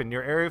happened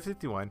near Area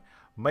 51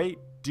 might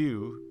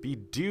be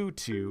due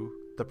to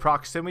the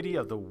proximity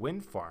of the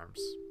wind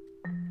farms.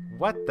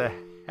 What the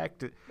heck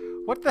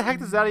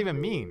does that even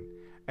mean?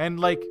 And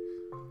like,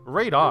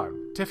 right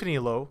on, Tiffany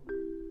Lowe,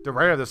 the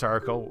writer of this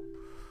article,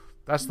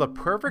 that's the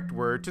perfect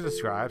word to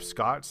describe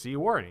Scott C.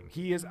 Waring.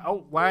 He is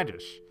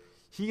outlandish.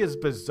 He is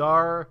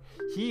bizarre.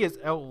 He is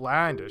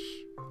outlandish.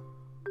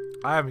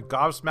 I am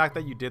gobsmacked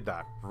that you did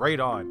that. Right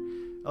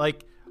on.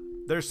 Like,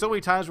 there's so many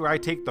times where I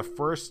take the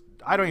first...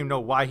 I don't even know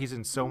why he's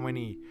in so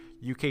many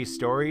UK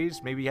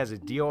stories. Maybe he has a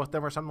deal with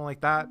them or something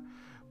like that.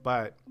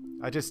 But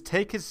I just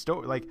take his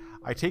story... Like,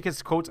 I take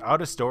his quotes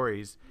out of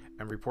stories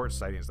and report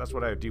sightings. That's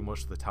what I do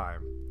most of the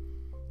time.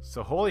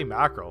 So, holy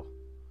mackerel.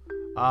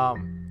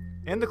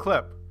 In the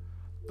clip,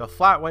 the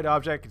flat white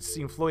object is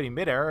seen floating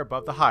midair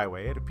above the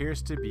highway. It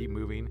appears to be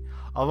moving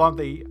along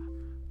the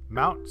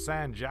Mount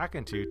San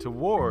Jacinto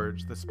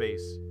towards the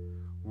space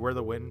where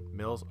the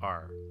windmills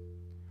are.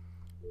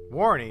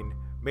 Warning,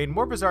 made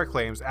more bizarre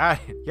claims.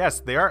 Yes,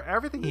 they are.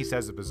 Everything he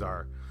says is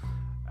bizarre.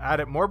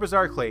 Added more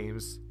bizarre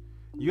claims.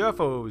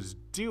 UFOs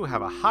do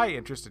have a high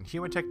interest in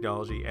human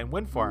technology, and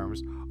wind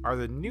farms are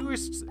the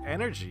newest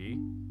energy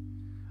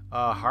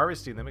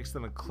harvesting that makes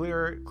them a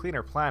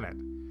cleaner planet.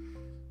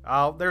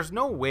 There's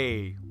no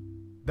way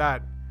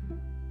that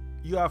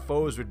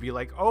UFOs would be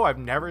like, oh, I've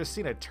never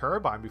seen a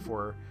turbine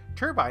before.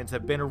 Turbines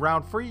have been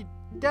around for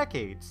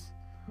decades.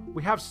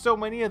 We have so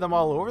many of them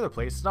all over the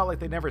place. It's not like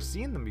they've never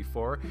seen them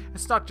before.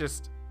 It's not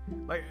just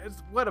like,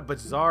 what a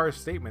bizarre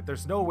statement.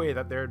 There's no way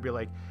that there would be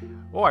like,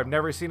 oh, I've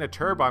never seen a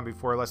turbine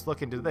before. Let's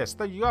look into this.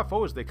 The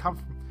UFOs, they come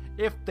from,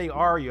 if they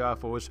are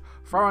UFOs,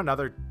 from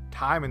another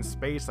time and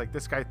space like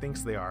this guy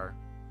thinks they are.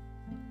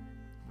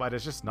 But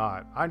it's just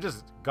not. I'm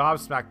just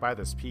gobsmacked by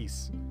this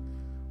piece.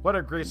 What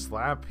a great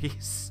slam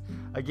piece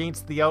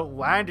against the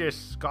outlandish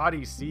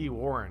Scotty C.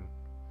 Warren.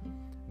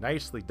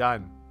 Nicely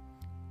done.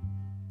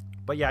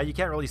 But yeah, you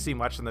can't really see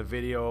much in the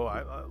video.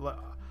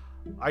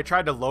 I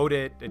tried to load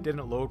it. It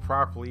didn't load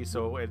properly,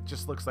 so it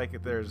just looks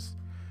like there's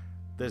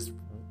this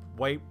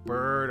white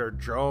bird or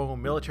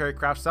drone, military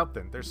craft,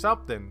 something. There's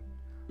something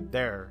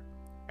there,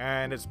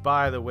 and it's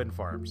by the wind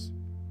farms.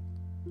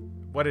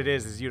 What it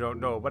is you don't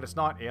know, but it's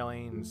not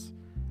aliens.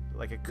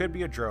 Like, it could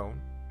be a drone,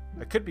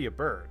 it could be a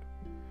bird,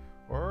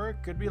 or it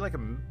could be like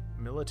a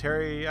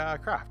military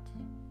craft.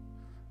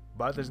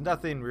 But there's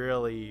nothing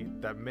really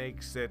that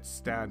makes it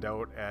stand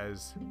out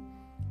as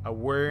a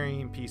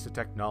worrying piece of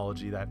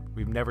technology that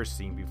we've never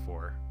seen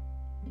before.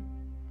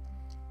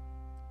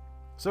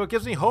 So it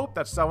gives me hope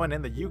that someone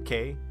in the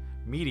UK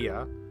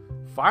media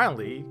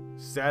finally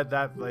said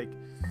that, like,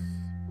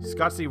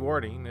 Scott C.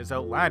 Warren is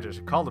outlandish,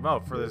 called him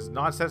out for his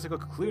nonsensical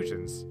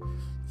conclusions.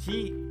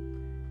 He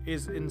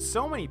is in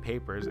so many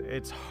papers,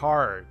 it's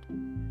hard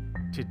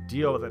to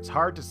deal with. It's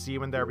hard to see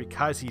him in there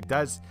because he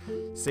does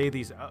say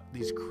these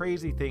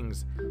crazy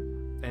things,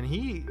 and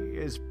he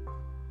is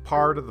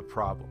part of the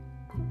problem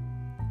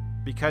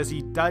because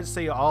he does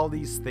say all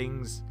these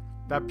things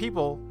that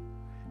people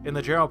in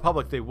the general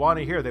public, they want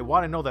to hear. They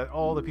want to know that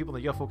all the people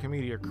in the UFO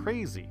community are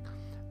crazy.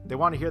 They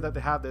want to hear that they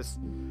have this,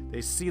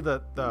 they see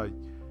the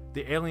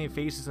alien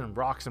faces in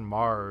rocks in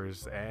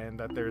Mars, and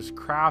that there's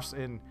crafts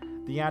in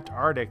the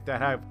Antarctic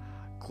that have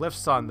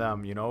glyphs on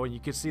them, you know, and you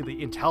can see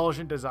the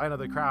intelligent design of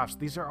the crafts.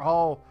 These are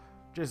all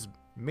just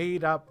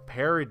made up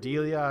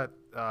pareidolia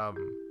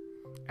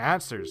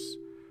answers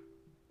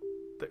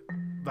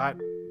that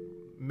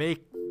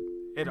make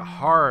it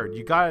hard.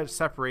 You gotta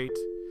separate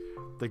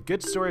the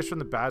good stories from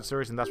the bad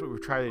stories, and that's what we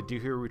try to do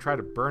here. We try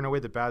to burn away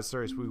the bad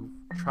stories. We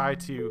try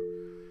to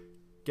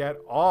get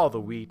all the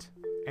wheat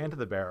into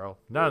the barrel,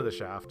 none of the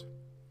shaft.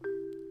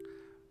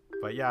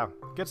 But yeah,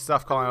 good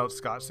stuff calling out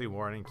Scott C.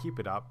 Warren. Keep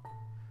it up.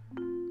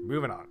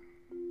 Moving on.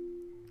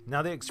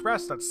 Now, the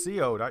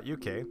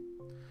express.co.uk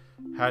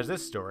has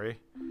this story.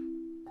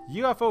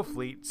 UFO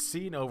fleet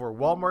seen over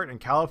Walmart in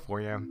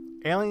California.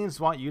 Aliens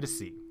want you to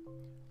see.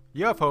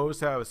 UFOs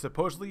have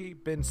supposedly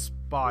been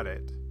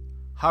spotted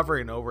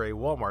hovering over a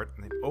Walmart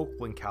in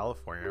Oakland,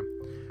 California,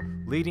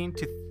 leading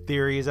to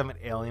theories of an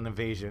alien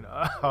invasion.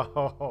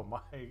 Oh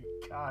my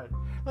god.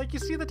 Like, you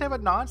see the type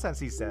of nonsense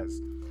he says.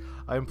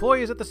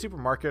 Employees at the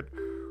supermarket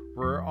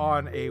were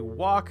on a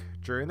walk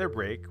during their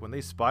break when they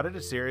spotted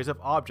a series of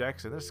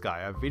objects in the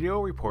sky. A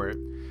video report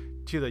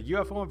to the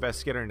UFO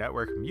Investigator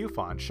Network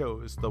MUFON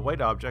shows the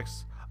white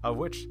objects, of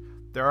which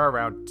there are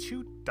around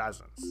 2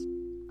 dozen.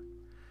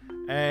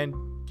 And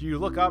you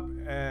look up,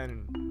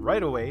 and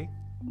right away,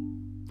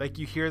 like,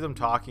 you hear them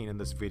talking in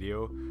this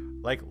video,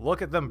 like,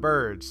 look at them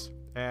birds,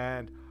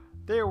 and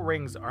their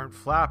wings aren't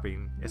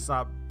flapping. It's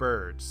not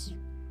birds.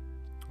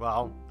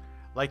 Well,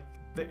 like,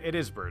 it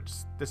is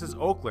birds. This is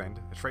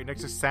Oakland. It's right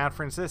next to San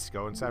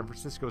Francisco, and San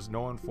Francisco is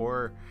known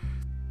for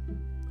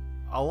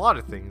a lot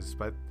of things,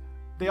 but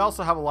they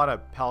also have a lot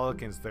of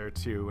pelicans there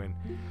too. And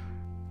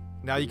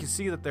now you can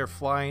see that they're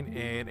flying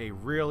in a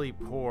really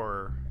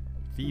poor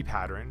V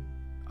pattern.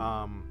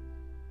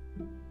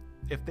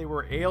 If they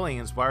were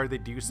aliens, why would they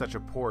do such a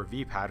poor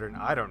V pattern?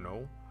 I don't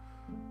know,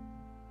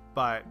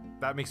 but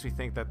that makes me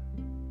think that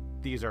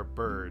these are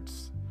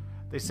birds.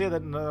 They say that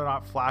they're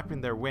not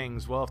flapping their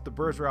wings. Well, if the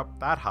birds were up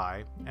that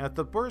high, and if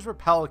the birds were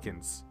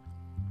pelicans,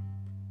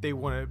 they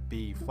wouldn't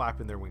be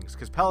flapping their wings,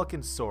 because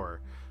pelicans soar.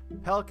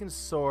 Pelicans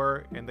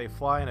soar, and they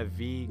fly in a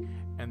V,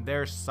 and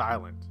they're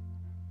silent.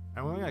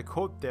 I'm going to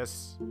quote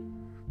this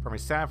from a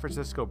San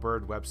Francisco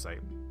bird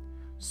website.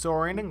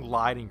 Soaring and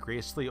gliding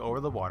gracefully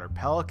over the water,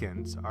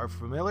 pelicans are a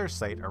familiar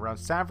sight around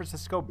San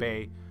Francisco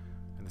Bay,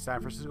 and the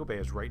San Francisco Bay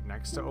is right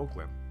next to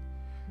Oakland.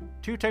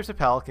 2 types of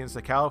pelicans,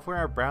 the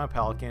California brown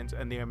pelicans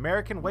and the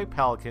American white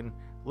pelican,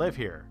 live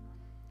here.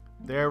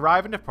 They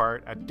arrive and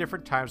depart at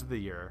different times of the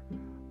year,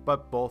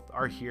 but both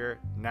are here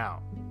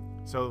now.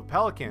 So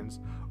pelicans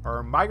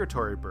are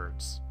migratory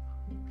birds,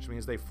 which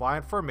means they fly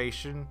in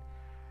formation,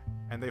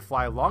 and they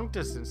fly long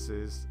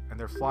distances, and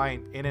they're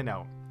flying in and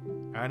out.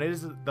 And it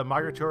is the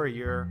migratory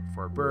year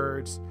for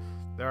birds.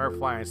 They are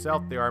flying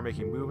south, they are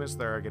making movements,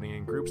 they are getting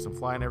in groups and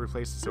flying every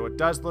place. So it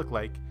does look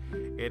like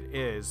it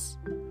is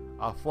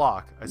a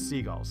flock of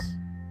seagulls.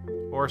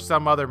 or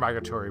some other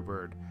migratory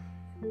bird.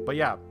 But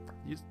yeah,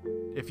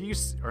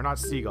 or not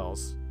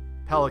seagulls,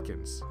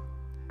 pelicans.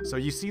 So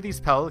you see these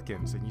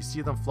pelicans and you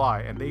see them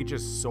fly and they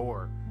just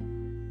soar.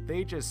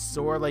 They just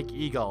soar like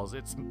eagles.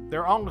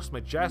 They're almost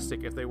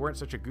majestic if they weren't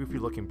such a goofy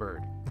looking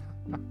bird.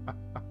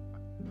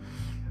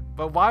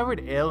 But why would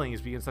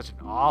aliens be in such an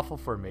awful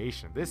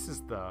formation? This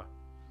is the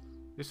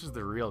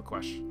real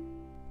question.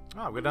 We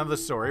got another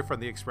story from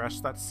the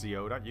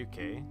express.co.uk.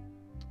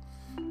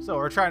 So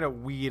we're trying to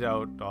weed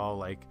out all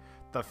like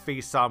the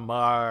face on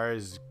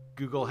Mars,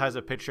 Google has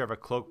a picture of a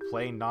cloaked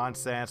plane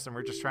nonsense, and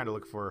we're just trying to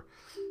look for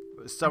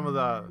some of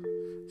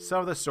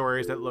the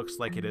stories that looks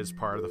like it is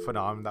part of the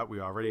phenomenon that we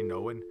already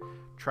know and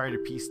trying to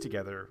piece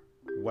together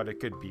what it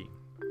could be.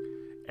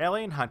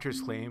 Alien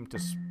hunters claim to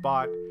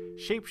spot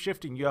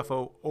shape-shifting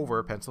UFO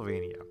over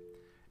Pennsylvania.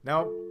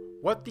 Now,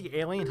 what the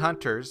alien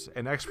hunters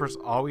and experts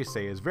always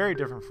say is very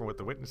different from what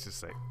the witnesses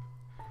say.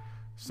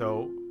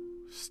 So,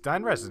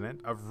 stunned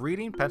residents of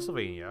Reading,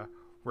 Pennsylvania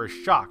were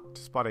shocked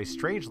to spot a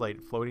strange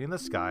light floating in the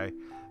sky.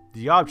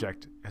 The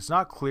object is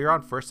not clear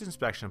on first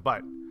inspection,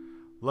 but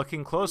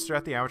looking closer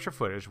at the amateur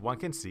footage, one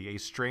can see a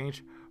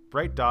strange,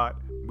 bright dot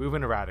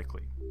moving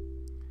erratically.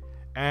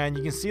 And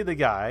you can see the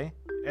guy,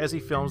 as he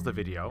films the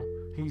video,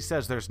 he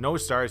says there's no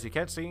stars, he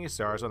can't see any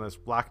stars on this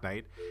black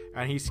night,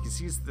 and he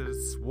sees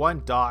this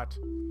one dot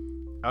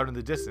out in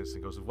the distance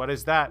and goes, "What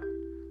is that?"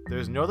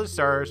 There's no other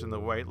stars in the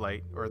white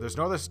light, or there's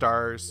no other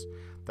stars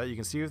that you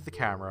can see with the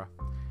camera.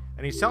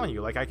 And he's telling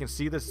you, like, I can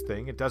see this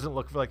thing. It doesn't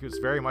look like it's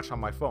very much on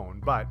my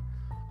phone, but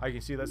I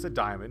can see that's a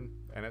diamond,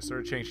 and it's sort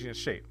of changing its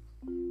shape.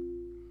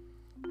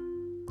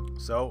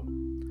 So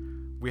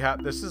we're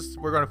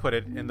going to put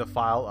it in the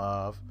file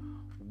of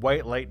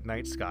white light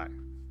night sky.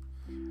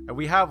 And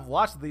we have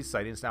lots of these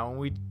sightings now, and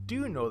we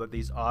do know that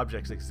these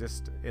objects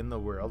exist in the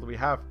world. We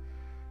have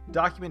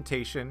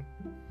documentation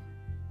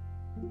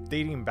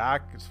dating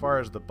back as far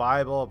as the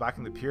Bible, back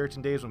in the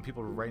Puritan days when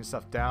people were writing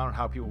stuff down,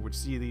 how people would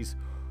see these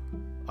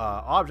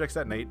objects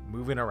at night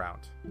moving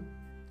around.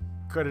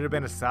 Could it have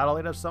been a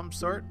satellite of some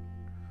sort?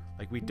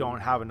 Like, we don't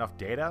have enough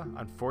data,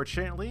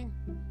 unfortunately.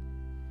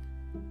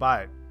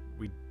 But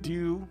we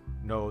do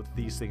know that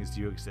these things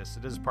do exist.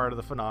 It is part of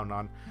the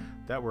phenomenon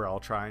that we're all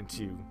trying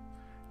to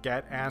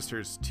get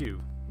answers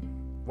to.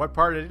 What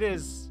part it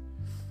is,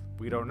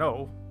 we don't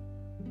know.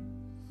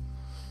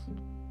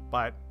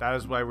 But that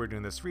is why we're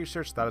doing this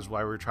research. That is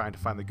why we're trying to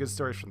find the good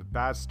stories from the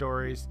bad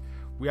stories.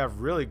 We have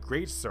really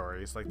great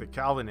stories, like the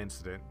Calvin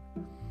incident,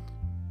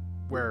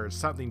 where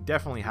something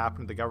definitely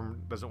happened the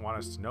government doesn't want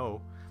us to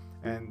know.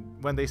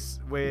 And when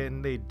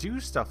they do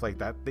stuff like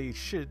that, they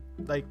should,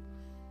 like,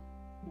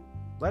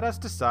 let us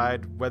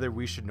decide whether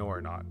we should know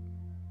or not.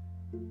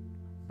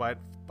 But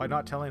by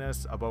not telling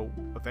us about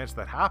events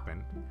that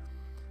happened,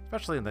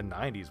 especially in the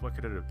 90s, what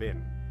could it have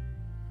been?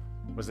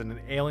 Was it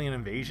an alien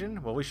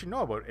invasion? Well, we should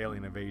know about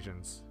alien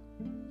invasions.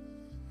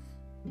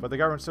 But the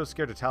government's so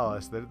scared to tell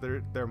us that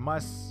there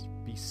must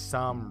be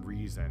some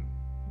reason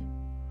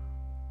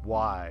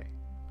why.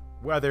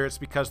 Whether it's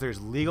because there's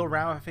legal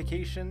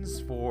ramifications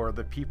for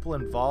the people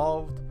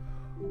involved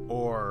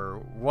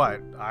or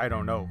what, I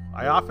don't know.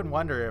 I often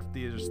wonder if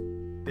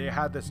they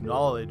had this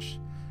knowledge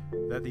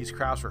that these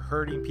crafts were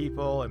hurting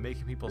people and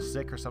making people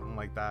sick or something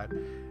like that,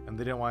 and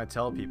they didn't want to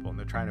tell people, and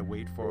they're trying to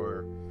wait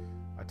for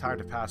a time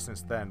to pass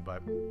since then.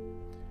 But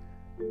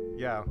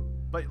yeah,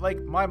 but like,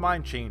 my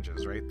mind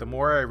changes, right? The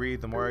more I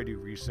read, the more I do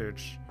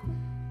research.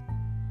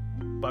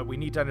 But we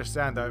need to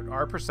understand that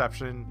our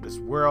perception, this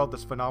world,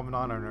 this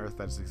phenomenon on Earth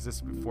that has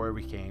existed before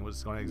we came,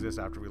 was going to exist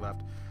after we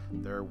left.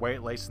 There are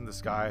white lights in the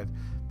sky.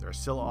 There are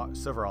still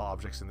several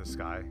objects in the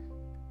sky.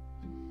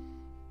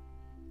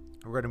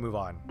 We're going to move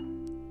on.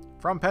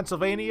 From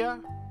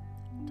Pennsylvania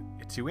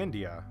to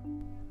India.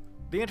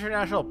 The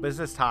International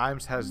Business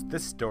Times has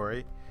this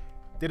story.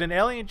 Did an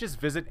alien just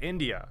visit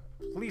India?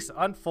 Police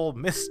unfold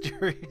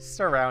mysteries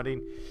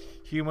surrounding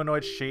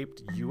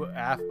humanoid-shaped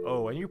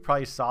UFO. And you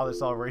probably saw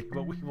this already,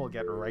 but we will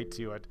get right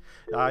to it.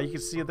 You can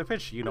see in the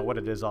picture, you know what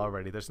it is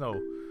already. There's no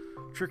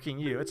tricking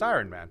you. It's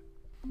Iron Man.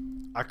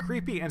 A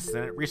creepy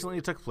incident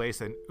recently took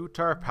place in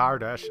Uttar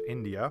Pradesh,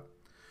 India,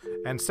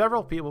 and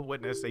several people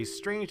witnessed a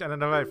strange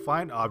unidentified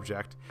flying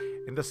object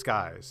in the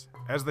skies.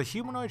 As the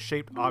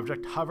humanoid-shaped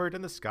object hovered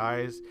in the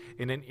skies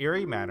in an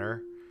eerie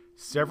manner,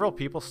 several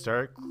people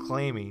started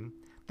claiming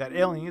that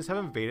aliens have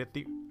invaded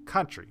the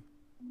country.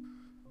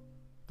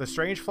 The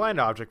strange flying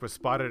object was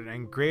spotted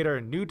in Greater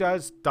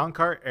Noida's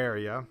Dunkar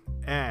area,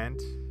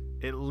 and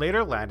it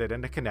later landed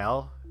in a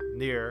canal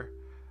near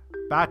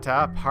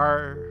Bata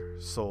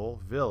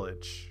Parsol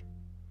village.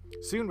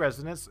 Soon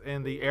residents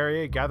in the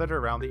area gathered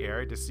around the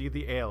area to see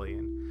the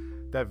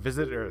alien that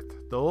visited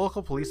Earth. The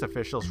local police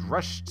officials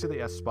rushed to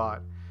the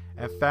spot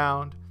and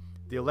found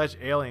the alleged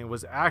alien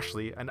was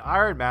actually an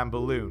Iron Man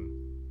balloon.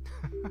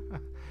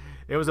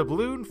 It was a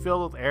balloon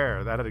filled with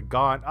air that had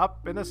gone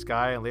up in the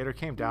sky and later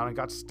came down and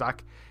got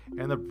stuck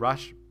in the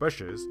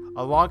bushes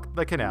along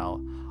the canal.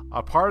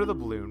 A part of the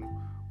balloon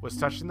was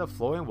touching the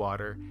flowing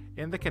water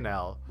in the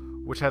canal,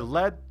 which had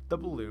led the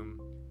balloon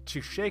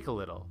to shake a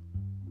little.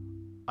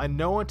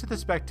 Unknown to the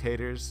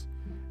spectators,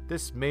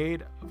 this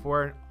made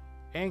for an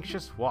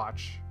anxious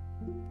watch.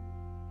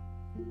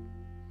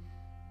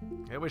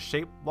 It was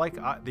shaped like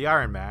the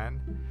Iron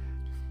Man.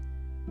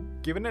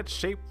 Given its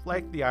shape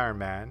like the Iron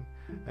Man,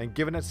 and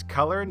given its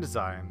color and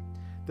design,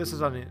 this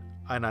is an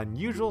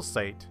unusual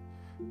sight,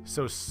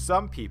 so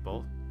some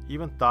people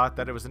even thought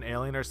that it was an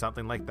alien or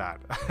something like that.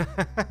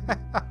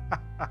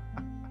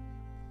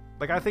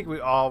 Like, I think we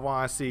all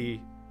want to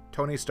see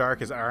Tony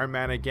Stark as Iron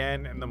Man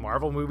again in the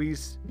Marvel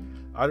movies.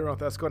 I don't know if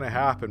that's going to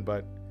happen,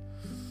 but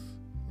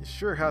he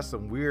sure has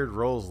some weird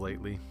roles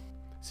lately.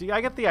 See,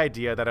 I get the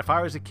idea that if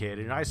I was a kid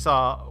and I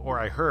saw or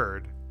I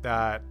heard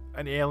that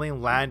an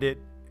alien landed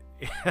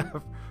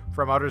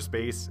from outer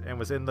space and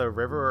was in the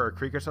river or a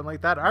creek or something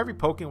like that, I'd be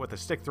poking it with a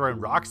stick, throwing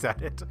rocks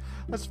at it.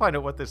 Let's find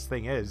out what this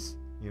thing is,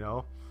 you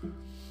know?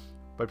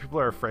 But people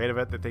are afraid of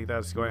it. They think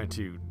that's going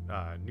to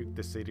nuke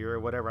the city or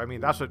whatever. I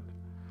mean,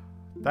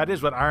 that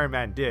is what Iron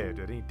Man did.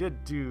 And he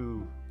did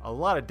do a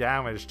lot of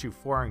damage to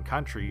foreign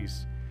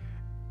countries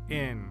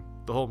in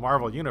the whole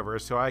Marvel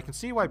universe. So I can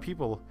see why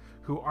people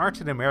who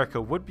aren't in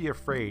America would be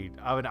afraid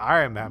of an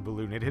Iron Man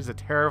balloon. It is a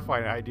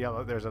terrifying idea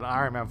that there's an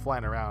Iron Man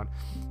flying around.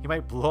 He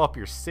might blow up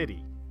your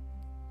city.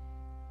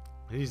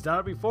 He's done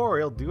it before.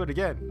 He'll do it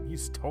again.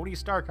 He's Tony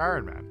Stark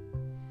Iron Man.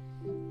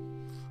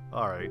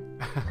 Alright.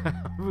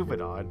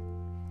 Moving on.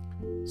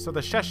 So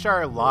the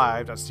Cheshire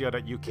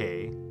Live.co.uk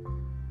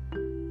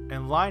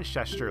and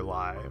Linechester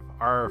Live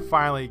are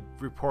finally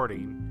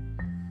reporting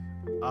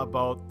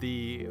about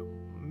the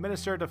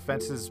Minister of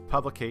Defense's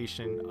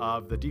publication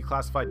of the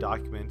declassified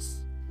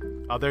documents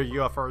of their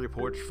UFO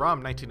reports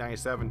from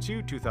 1997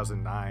 to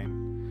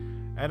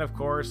 2009. And of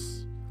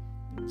course,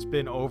 it's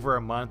been over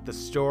a month. The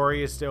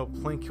story is still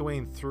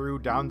plinking through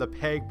down the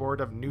pegboard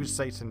of news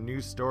sites and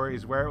news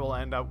stories. Where it will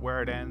end up,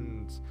 where it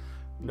ends,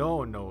 no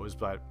one knows.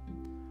 But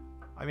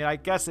I mean, I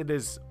guess it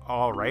is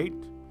all right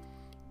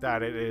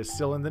that it is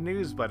still in the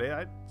news, but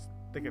I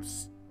think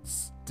it's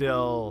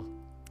still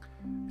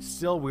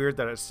weird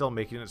that it's still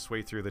making its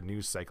way through the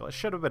news cycle. It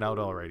should have been out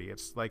already.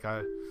 It's like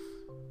a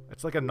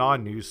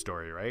non-news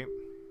story, right?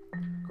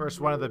 Of course,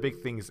 one of the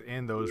big things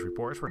in those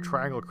reports were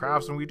triangle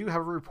crafts, and we do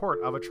have a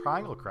report of a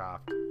triangle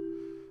craft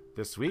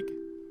this week.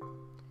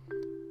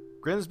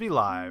 Grimsby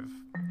Live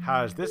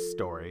has this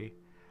story: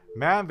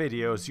 man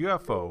videos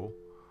UFO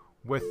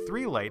with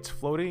 3 lights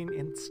floating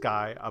in the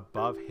sky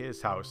above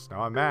his house.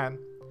 Now, a man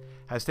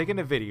has taken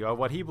a video of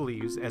what he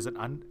believes as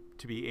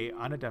to be an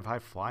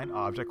unidentified flying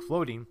object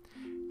floating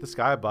in the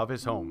sky above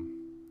his home.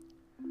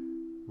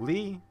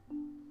 Lee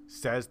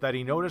says that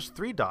he noticed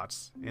 3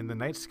 dots in the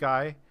night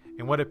sky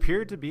in what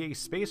appeared to be a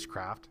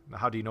spacecraft. Now,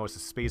 how do you know it's a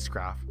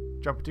spacecraft?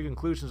 Jumping to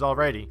conclusions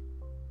already.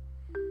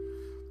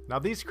 Now,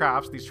 these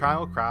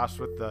triangle crafts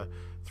with the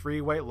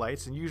 3 white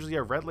lights and usually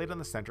a red light in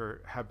the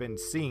center have been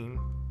seen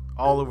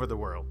all over the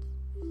world.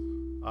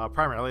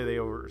 Primarily, they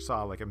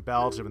saw like in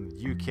Belgium and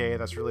the UK.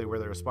 That's really where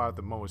they were spotted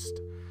the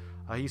most.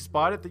 He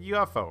spotted the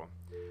UFO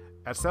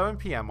at 7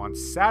 p.m. on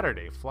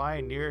Saturday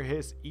flying near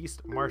his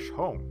East Marsh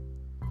home.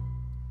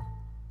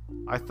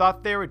 I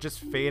thought they would just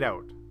fade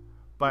out,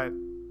 but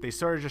they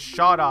sort of just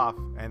shot off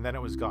and then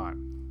it was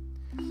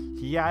gone.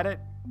 He added,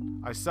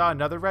 I saw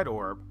another red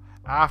orb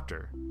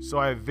after, so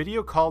I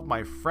video called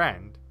my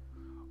friend,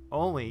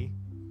 only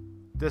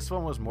this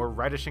one was more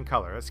reddish in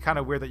color. It's kind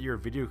of weird that you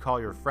video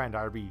call your friend.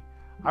 I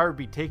would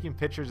be taking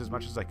pictures as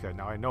much as I could.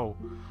 Now I know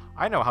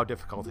how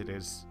difficult it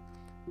is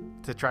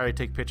to try to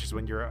take pictures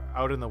when you're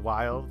out in the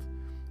wild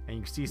and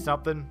you see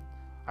something.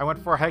 I went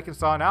for a hike and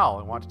saw an owl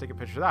and wanted to take a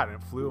picture of that,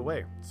 and it flew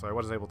away, so I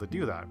wasn't able to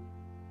do that.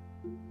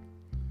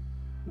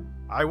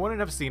 I wouldn't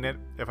have seen it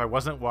if I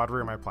wasn't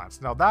watering my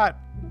plants. Now that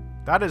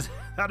is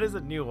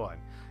a new one.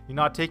 You're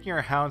not taking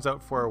your hounds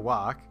out for a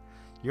walk.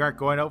 You aren't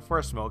going out for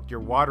a smoke. You're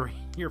watering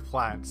your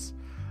plants.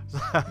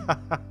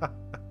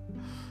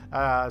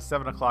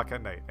 7 o'clock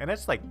at night, and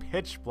it's like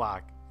pitch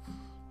black.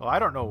 Well, I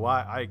don't know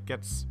why it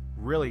gets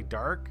really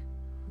dark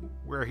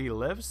where he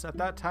lives at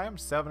that time.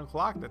 7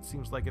 o'clock, that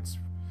seems like it's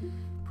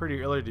pretty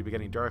early to be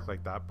getting dark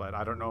like that, but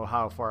I don't know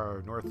how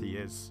far north he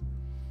is.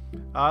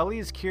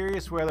 Lee's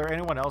curious whether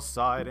anyone else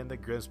saw it in the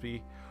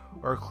Grimsby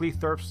or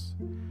Cleethorpes,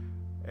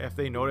 if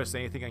they noticed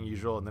anything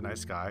unusual in the night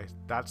sky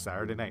that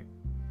Saturday night.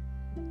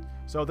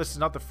 So this is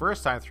not the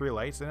first time 3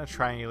 lights in a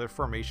triangular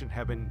formation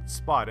have been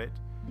spotted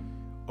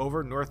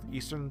over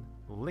northeastern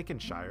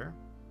Lincolnshire.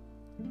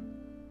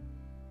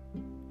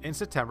 In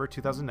September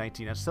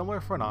 2019, a similar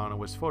phenomenon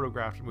was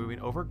photographed moving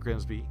over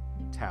Grimsby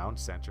town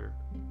centre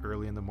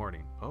early in the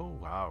morning. Oh,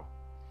 wow.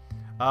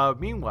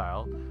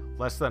 Meanwhile,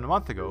 less than a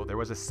month ago, there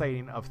was a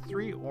sighting of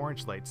 3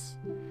 orange lights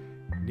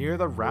near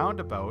the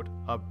roundabout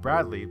of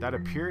Bradley that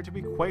appeared to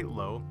be quite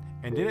low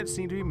and didn't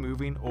seem to be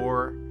moving,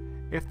 or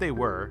if they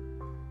were,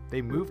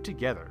 they moved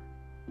together.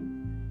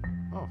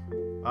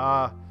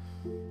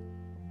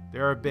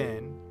 There have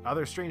been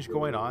other strange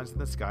going-ons in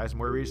the skies,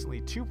 more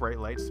recently 2 bright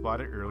lights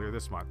spotted earlier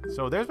this month.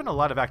 So there's been a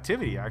lot of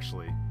activity,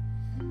 actually.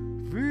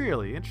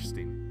 Really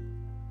interesting.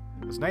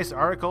 This nice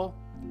article.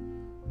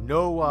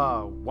 No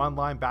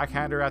one-line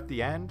backhander at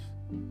the end.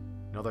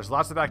 There's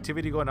lots of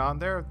activity going on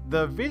there.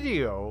 The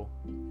video,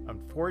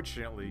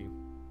 unfortunately,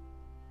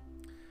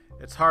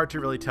 it's hard to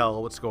really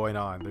tell what's going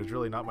on. There's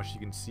really not much you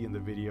can see in the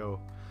video.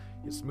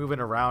 It's moving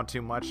around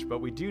too much, but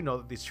we do know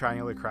that these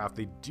triangular craft,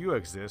 they do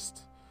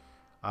exist.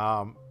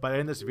 But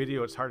in this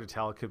video, it's hard to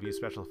tell. It could be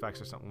special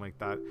effects or something like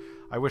that.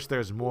 I wish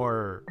there's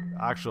more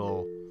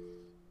actual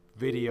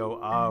video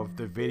of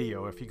the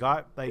video. If you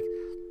got, like,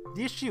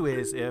 the issue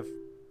is if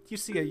you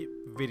see a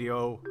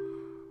video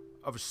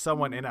of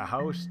someone in a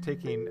house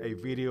taking a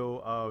video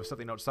of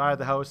something outside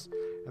the house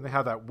and they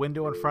have that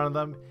window in front of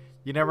them,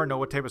 you never know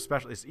what type of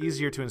special. It's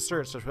easier to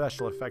insert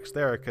special effects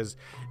there because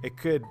it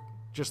could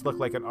just look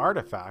like an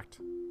artifact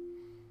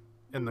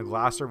in the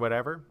glass or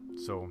whatever.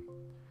 So,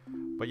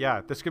 but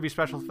yeah, this could be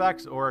special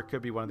effects or it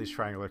could be one of these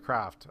triangular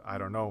craft. I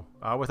don't know.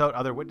 Without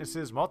other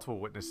witnesses, multiple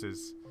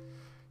witnesses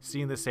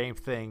seeing the same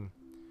thing,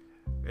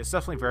 it's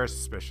definitely very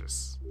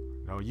suspicious.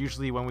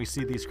 Usually when we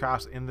see these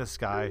crafts in the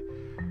sky,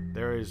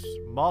 there is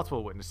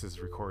multiple witnesses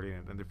recording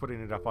it and they're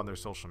putting it up on their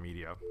social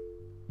media.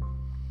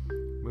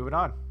 Moving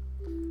on.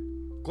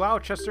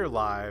 Gloucester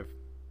Live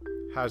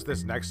has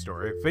this next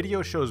story.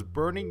 Video shows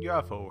burning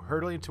UFO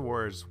hurtling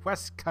towards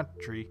West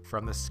Country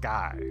from the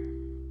sky.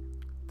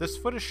 This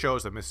footage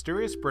shows a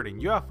mysterious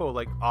burning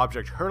UFO-like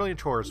object hurtling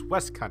towards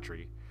West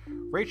Country.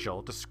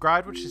 Rachel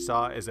described what she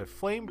saw as a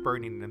flame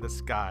burning in the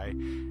sky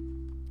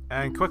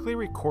and quickly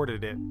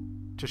recorded it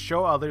to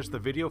show others the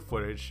video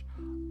footage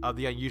of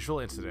the unusual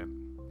incident.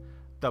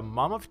 The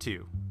mom of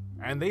two,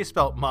 and they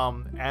spelt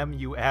mom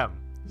M-U-M.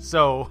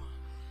 So,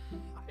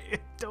 I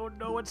don't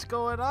know what's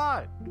going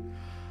on.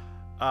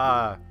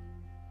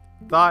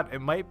 Thought it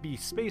might be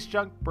space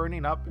junk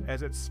burning up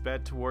as it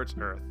sped towards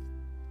Earth.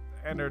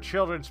 And her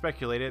children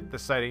speculated the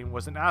sighting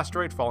was an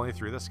asteroid falling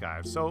through the sky.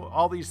 So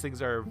all these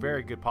things are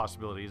very good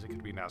possibilities. It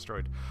could be an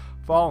asteroid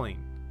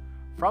falling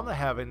from the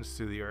heavens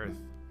to the Earth.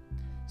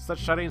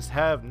 Such sightings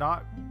have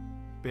not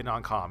been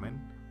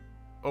uncommon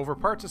over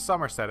parts of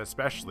Somerset,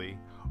 especially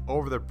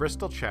over the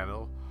Bristol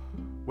Channel,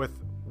 with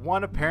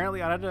one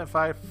apparently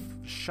unidentified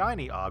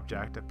shiny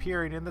object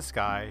appearing in the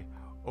sky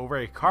over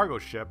a cargo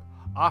ship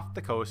off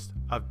the coast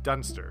of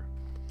Dunster.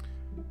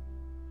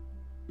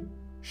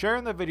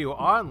 Sharing the video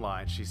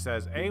online, she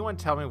says, "Anyone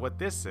tell me what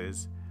this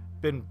is?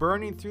 Been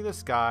burning through the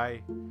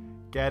sky,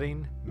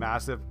 getting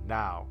massive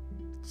now."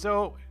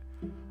 So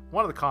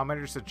one of the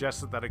commenters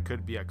suggested that it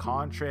could be a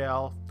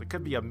contrail. It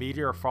could be a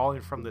meteor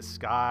falling from the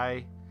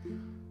sky.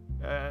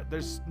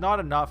 There's not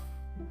enough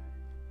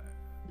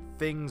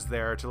things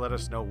there to let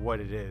us know what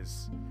it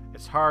is.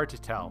 It's hard to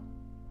tell.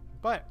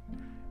 But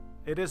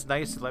it is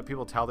nice to let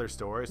people tell their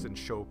stories and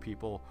show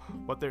people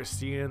what they're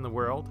seeing in the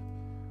world,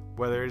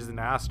 whether it's an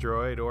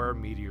asteroid or a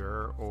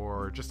meteor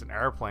or just an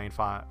airplane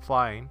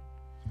flying.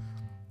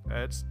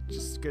 It's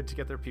just good to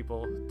get their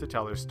people to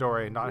tell their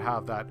story and not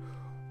have that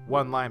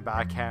one-line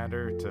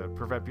backhander to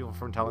prevent people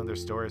from telling their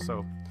story.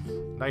 So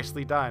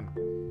nicely done.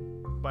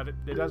 But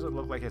it doesn't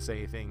look like it's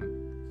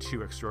anything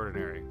too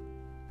extraordinary.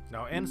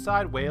 Now,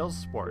 Inside Wales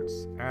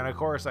Sports, and of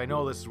course I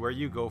know this is where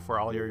you go for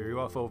all your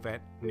UFO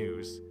event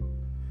news,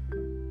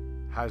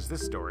 has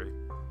this story.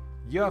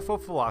 UFO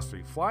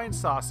philosophy, flying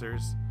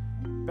saucers,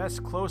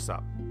 best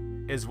close-up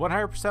is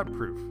 100%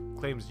 proof,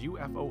 claims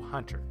UFO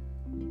hunter.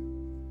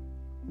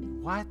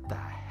 What the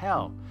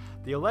hell?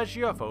 The alleged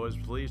UFO is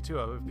believed to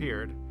have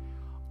appeared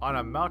on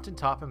a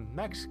mountaintop in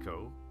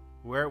Mexico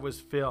where it was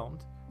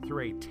filmed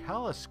through a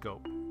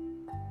telescope.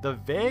 The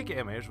vague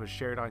image was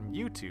shared on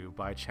YouTube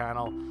by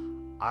channel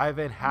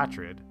Ivan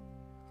Hatred,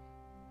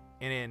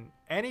 and in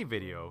any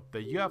video,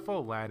 the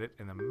UFO landed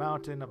in the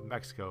mountain of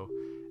Mexico,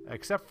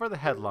 except for the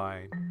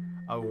headline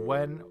of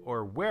when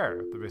or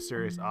where the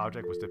mysterious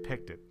object was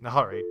depicted.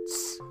 Alright,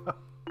 so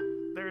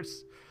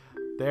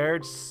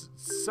there's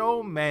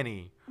so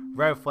many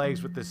red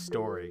flags with this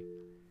story.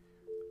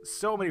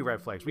 So many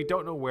red flags. We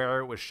don't know where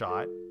it was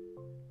shot.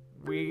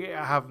 We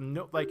have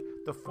no, like,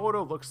 the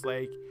photo looks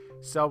like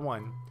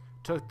someone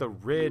took the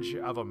ridge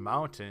of a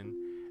mountain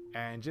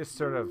and just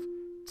sort of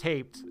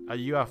taped a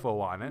UFO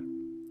on it.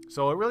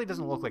 So it really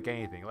doesn't look like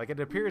anything. Like, it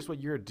appears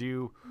what you're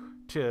due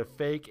to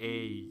fake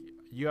a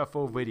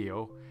UFO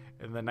video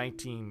in the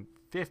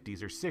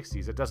 1950s or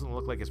 60s. It doesn't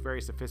look like it's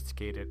very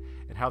sophisticated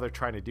in how they're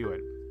trying to do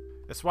it.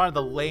 It's one of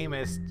the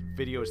lamest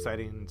video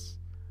sightings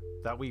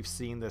that we've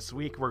seen this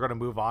week. We're going to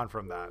move on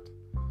from that.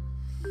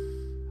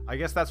 I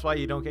guess that's why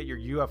you don't get your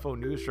UFO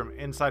news from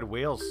Inside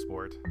Wales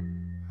Sport.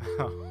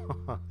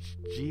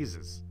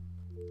 Jesus.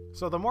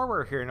 So the more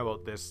we're hearing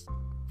about this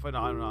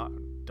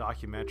phenomenon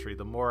documentary,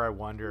 the more I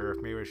wonder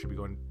if maybe I should be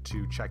going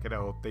to check it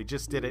out. They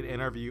just did an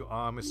interview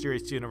on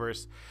Mysterious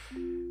Universe,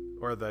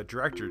 or the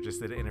director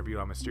just did an interview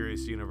on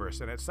Mysterious Universe,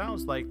 and it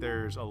sounds like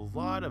there's a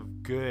lot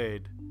of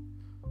good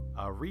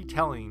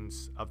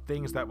retellings of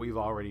things that we've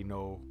already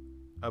know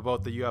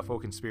about the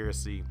UFO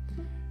conspiracy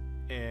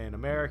in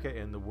America,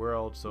 in the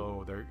world.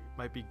 So there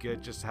might be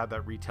good just to have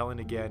that retelling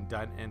again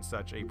done in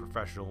such a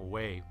professional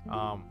way.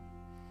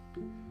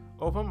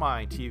 Open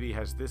Mind TV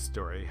has this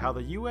story: how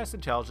the U.S.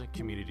 intelligence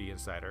community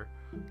insider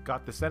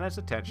got the Senate's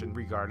attention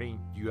regarding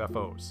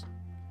UFOs.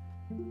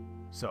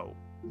 So,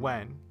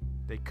 when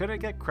they couldn't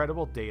get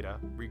credible data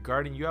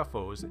regarding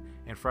UFOs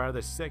in front of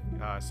the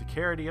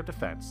Secretary of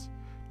Defense,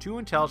 two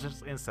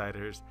intelligence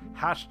insiders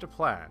hatched a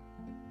plan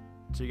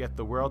to get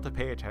the world to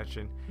pay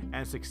attention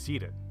and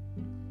succeeded.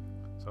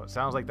 So it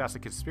sounds like that's a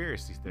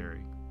conspiracy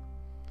theory.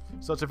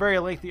 So it's a very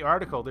lengthy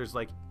article. There's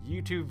like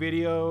YouTube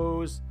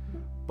videos,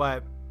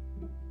 but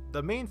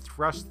the main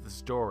thrust of the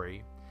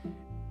story,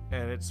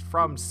 and it's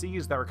from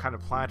seeds that were kind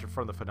of planted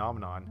from the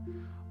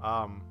phenomenon,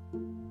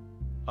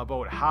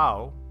 about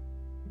how,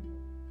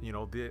 you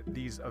know,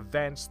 these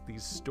events,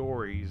 these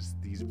stories,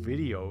 these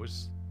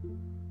videos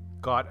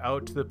got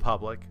out to the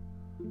public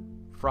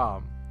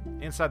from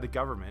inside the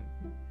government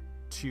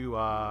to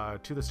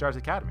the Stars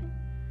Academy.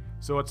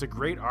 So it's a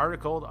great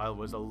article. It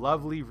was a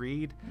lovely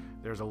read.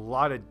 There's a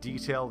lot of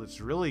detail. It's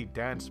really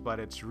dense, but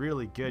it's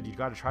really good. You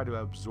got to try to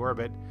absorb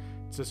it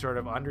to sort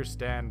of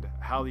understand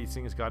how these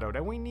things got out.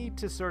 And we need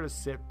to sort of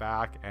sit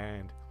back,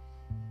 and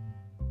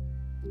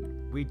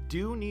we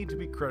do need to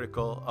be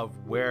critical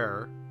of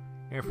where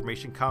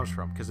information comes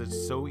from, because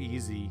it's so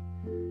easy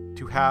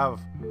to have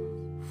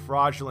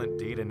fraudulent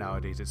data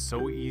nowadays. It's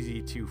so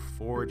easy to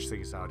forge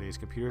things nowadays.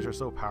 Computers are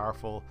so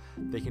powerful,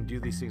 they can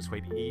do these things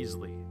quite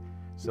easily.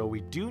 So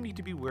we do need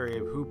to be wary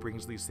of who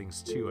brings these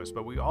things to us,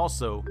 but we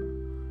also,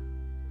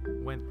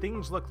 when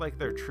things look like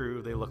they're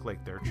true, they look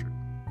like they're true.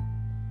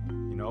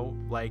 You know,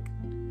 like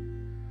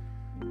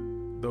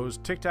those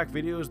TikTok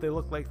videos, they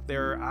look like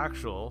they're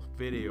actual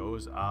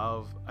videos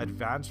of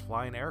advanced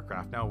flying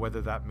aircraft. Now,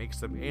 whether that makes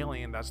them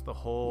alien, that's the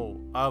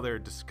whole other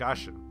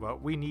discussion.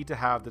 But we need to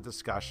have the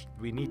discussion.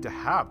 We need to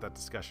have that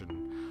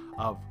discussion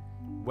of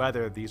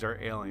whether these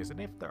are aliens. And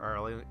if there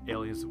are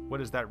aliens, what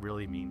does that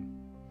really mean?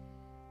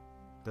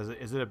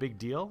 Is it a big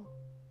deal?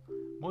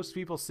 Most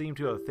people seem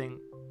to have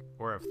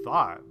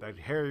thought that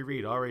Harry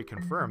Reid already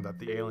confirmed that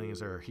the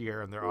aliens are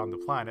here and they're on the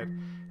planet,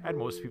 and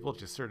most people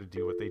just sort of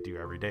do what they do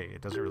every day.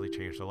 It doesn't really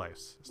change their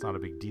lives. It's not a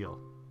big deal.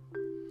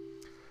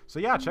 So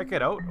yeah, check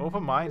it out.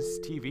 Open Minds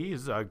TV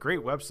is a great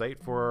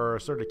website for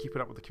sort of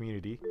keeping up with the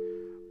community.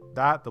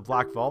 That, the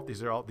Black Vault,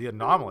 these are all the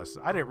Anomalous.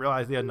 I didn't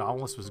realize the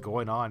Anomalous was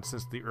going on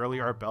since the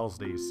early Art Bells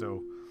days,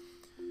 so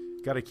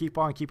got to keep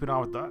on keeping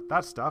on with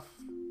that stuff.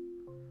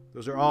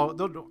 Those are all.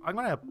 I'm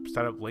going to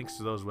set up links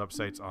to those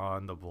websites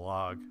on the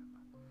blog.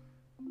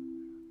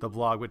 The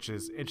blog, which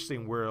is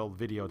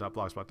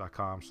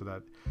interestingworldvideo.blogspot.com, so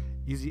that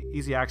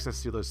easy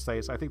access to those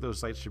sites. I think those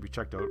sites should be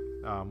checked out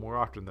more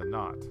often than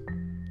not.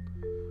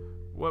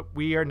 What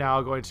we are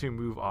now going to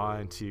move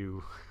on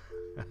to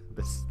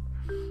this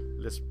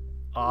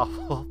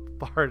awful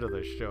part of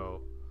the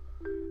show,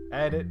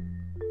 and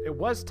it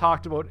was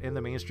talked about in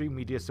the mainstream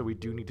media, so we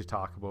do need to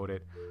talk about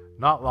it.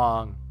 Not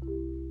long.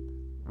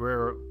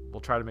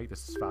 We'll try to make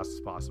this as fast as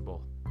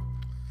possible.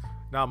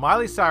 Now,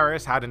 Miley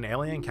Cyrus had an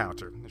alien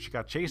encounter. She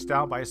got chased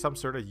down by some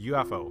sort of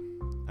UFO.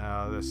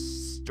 The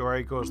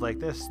story goes like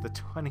this. The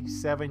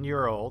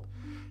 27-year-old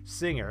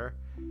singer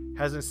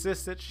has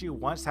insisted she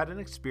once had an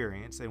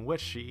experience in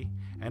which she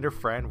and her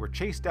friend were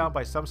chased down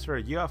by some sort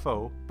of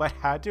UFO, but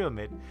had to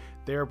admit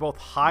they were both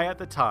high at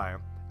the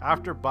time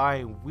after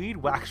buying weed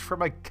wax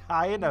from a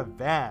guy in a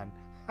van.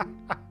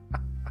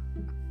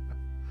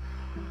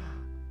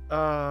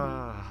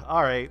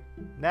 Alright,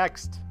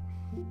 next.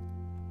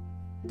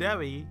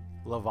 Demi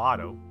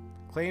Lovato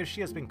claims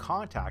she has been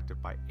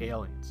contacted by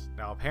aliens.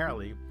 Now,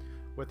 apparently,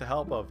 with the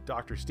help of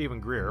Dr. Stephen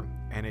Greer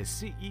and his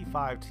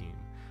CE5 team,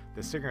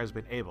 the singer has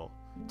been able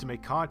to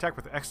make contact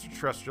with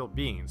extraterrestrial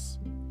beings.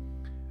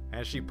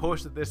 And she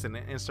posted this in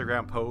an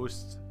Instagram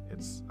post.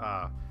 It's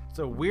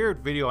a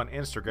weird video on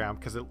Instagram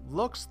because it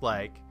looks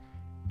like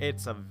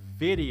it's a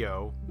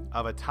video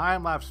of a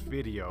time-lapse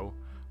video,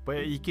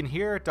 but you can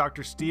hear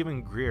Dr.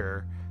 Stephen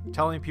Greer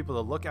telling people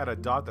to look at a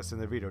dot that's in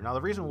the video. Now,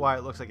 the reason why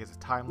it looks like it's a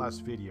time-lapse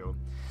video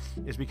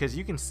is because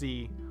you can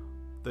see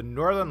the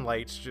northern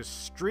lights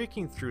just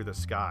streaking through the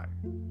sky.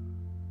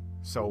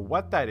 So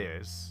what that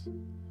is,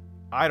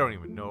 I don't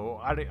even know.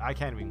 I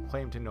can't even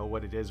claim to know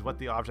what it is, what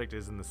the object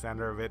is in the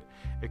center of it.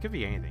 It could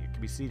be anything. It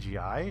could be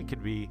CGI. It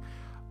could be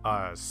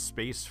a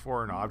space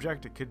foreign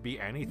object. It could be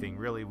anything,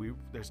 really.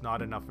 There's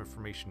not enough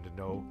information to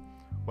know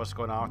what's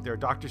going on out there.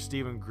 Dr.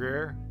 Stephen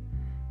Greer,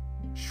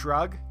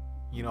 shrug,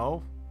 you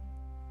know.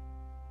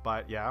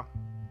 But yeah,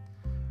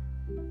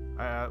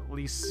 at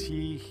least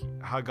he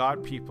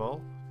got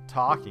people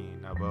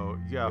talking about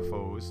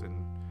UFOs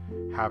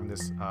and having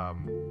this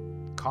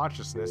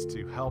consciousness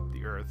to help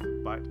the Earth.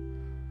 But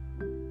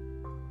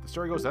the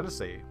story goes on to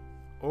say,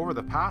 over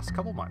the past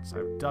couple months,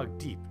 I've dug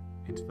deep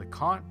into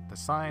the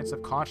science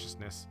of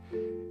consciousness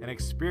and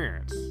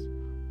experience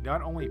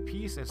not only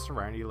peace and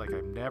serenity like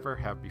I never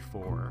have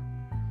before,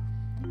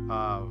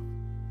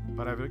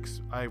 but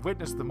I've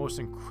witnessed the most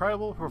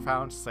incredible,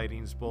 profound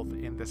sightings both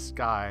in the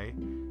sky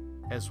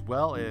as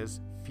well as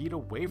feet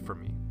away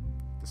from me.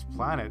 This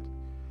planet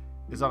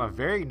is on a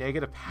very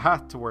negative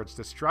path towards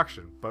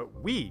destruction,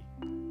 but we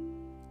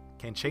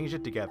can change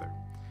it together.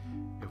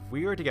 If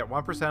we were to get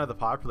 1% of the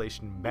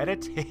population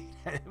meditate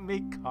and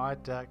make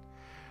contact,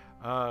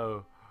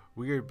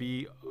 we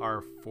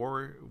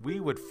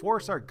would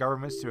force our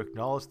governments to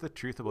acknowledge the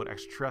truth about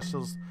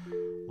extraterrestrials'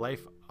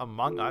 life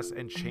among us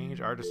and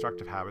change our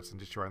destructive habits and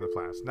destroying the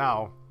planets.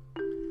 Now,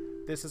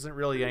 this isn't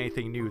really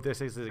anything new.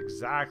 This is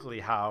exactly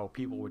how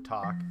people would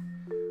talk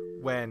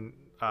when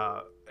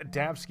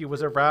Adamski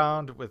was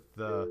around, with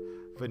the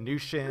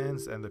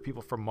Venusians and the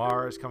people from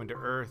Mars coming to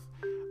Earth,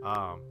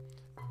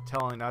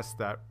 telling us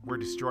that we're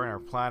destroying our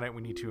planet.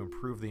 We need to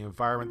improve the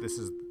environment. This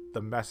is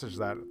the message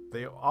that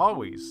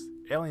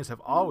aliens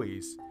have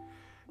always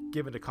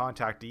given to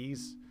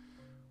contactees.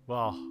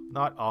 Well,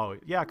 not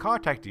always. Yeah,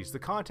 contactees. The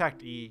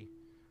contactee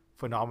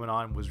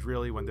phenomenon was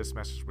really when this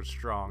message was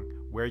strong,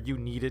 where you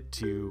needed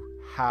to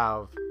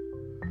have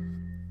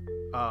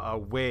a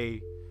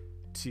way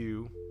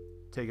to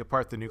take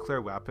apart the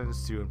nuclear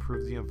weapons to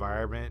improve the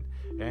environment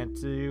and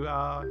to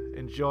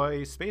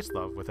enjoy space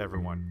love with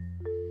everyone.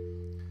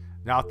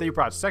 Now, if they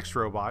brought sex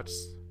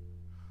robots,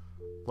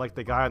 like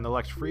the guy on the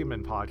Lex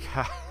Friedman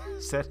podcast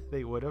said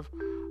they would have,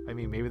 I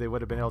mean, maybe they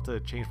would have been able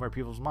to change more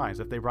people's minds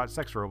if they brought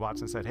sex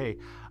robots and said, hey,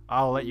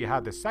 I'll let you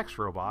have this sex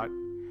robot,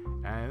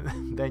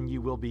 and then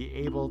you will be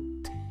able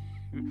to,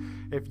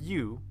 if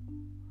you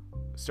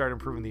start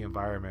improving the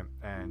environment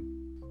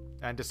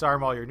and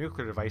disarm all your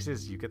nuclear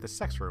devices, you get the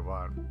sex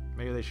robot.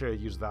 Maybe they should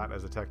have used that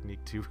as a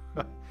technique to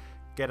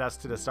get us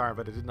to disarm,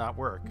 but it did not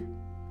work.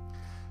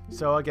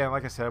 So again,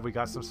 like I said, we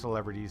got some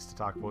celebrities to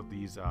talk about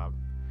these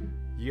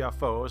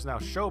UFOs. Now,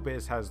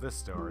 Showbiz has this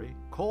story.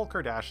 Khloe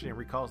Kardashian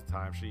recalls the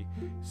time she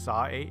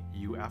saw a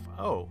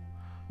UFO.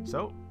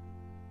 So,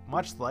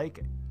 much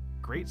like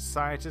great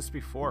scientists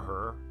before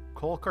her,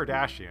 Khloe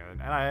Kardashian,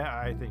 and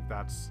I think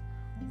that's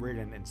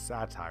written in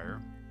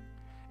satire,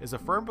 is a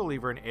firm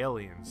believer in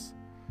aliens,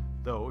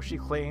 though she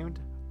claimed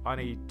on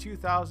a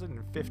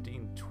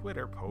 2015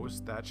 Twitter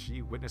post that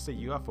she witnessed a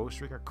UFO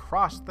streak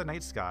across the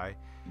night sky.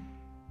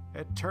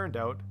 It turned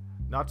out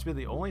not to be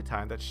the only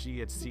time that she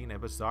had seen a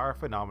bizarre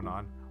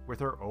phenomenon with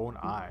her own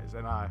eyes.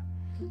 And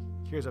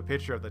here's a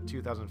picture of the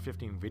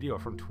 2015 video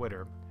from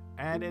Twitter,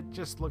 and it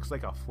just looks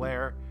like a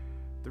flare.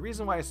 The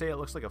reason why I say it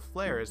looks like a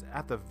flare is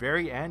at the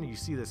very end you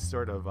see this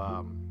sort of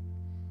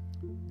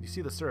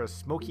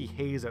smoky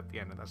haze at the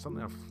end, and that's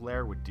something a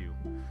flare would do.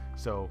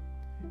 So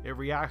it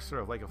reacts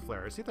sort of like a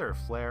flare. It's either a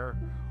flare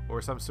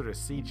or some sort of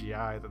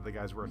CGI that the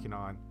guy's working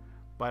on,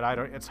 but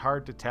it's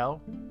hard to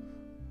tell.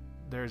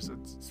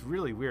 It's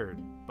really weird,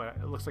 but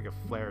it looks like a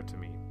flare to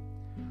me.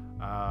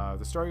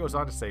 The story goes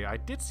on to say, I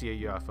did see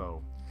a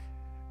UFO.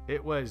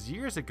 It was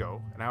years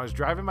ago, and I was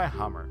driving my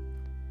Hummer.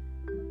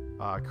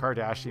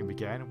 Kardashian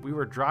began. We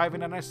were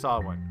driving and I saw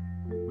one.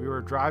 We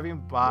were driving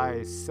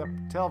by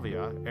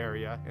Sepulveda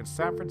area in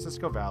San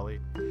Francisco Valley,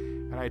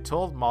 and I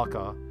told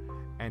Malka,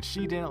 and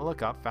she didn't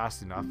look up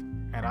fast enough,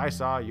 and I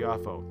saw a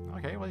UFO.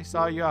 Okay, well, you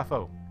saw a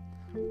UFO.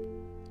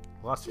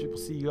 Lots of people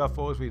see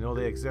UFOs. We know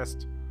they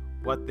exist.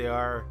 What they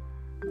are,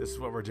 this is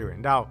what we're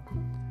doing. Now,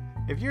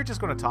 if you're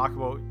just going to talk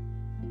about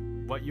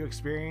what you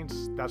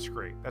experience, that's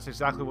great. That's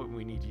exactly what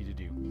we need you to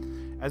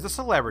do. As a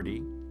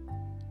celebrity,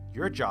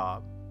 your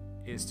job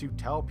is to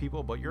tell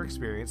people about your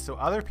experience so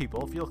other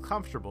people feel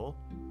comfortable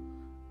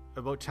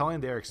about telling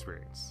their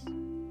experience.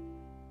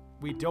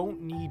 We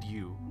don't need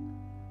you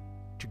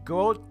to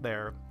go out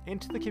there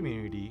into the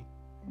community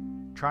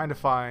trying to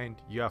find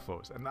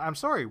UFOs. And I'm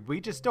sorry, we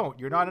just don't.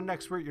 You're not an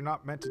expert. You're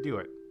not meant to do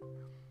it.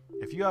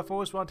 If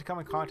UFOs wanted to come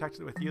in contact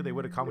with you, they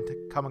would have come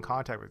in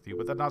contact with you.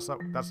 But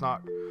that's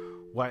not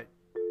what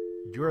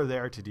you're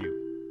there to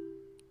do.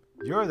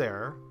 You're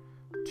there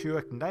to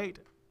ignite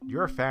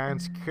your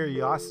fans'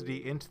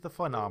 curiosity into the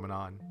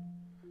phenomenon,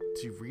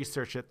 to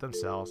research it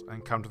themselves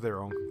and come to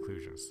their own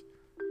conclusions.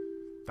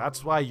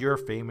 That's why you're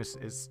famous,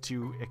 is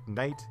to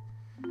ignite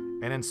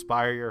and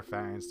inspire your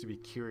fans to be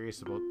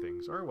curious about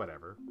things or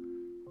whatever.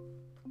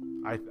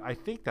 I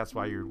think that's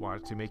why you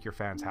want to make your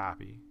fans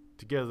happy,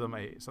 to give them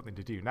something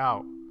to do.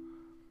 Now,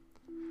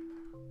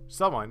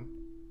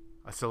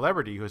 a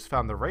celebrity who has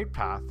found the right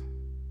path,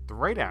 the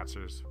right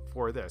answers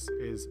for this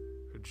is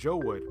Jo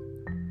Wood.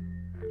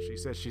 And she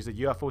says she's a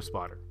UFO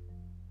spotter.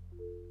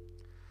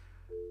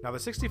 Now, the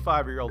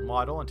 65-year-old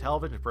model and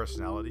television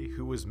personality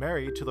who was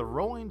married to the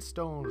Rolling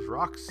Stones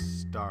rock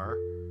star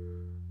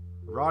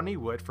Ronnie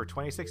Wood for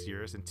 26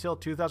 years until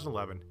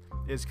 2011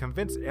 is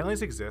convinced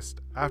aliens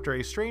exist after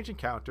a strange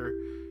encounter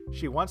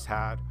she once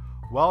had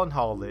while on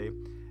holiday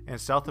in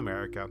South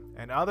America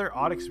and other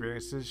odd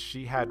experiences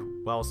she had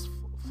while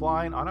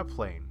flying on a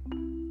plane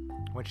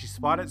when she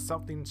spotted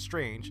something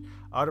strange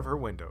out of her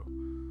window.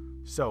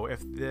 So if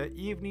the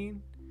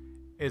evening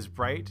is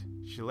bright,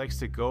 she likes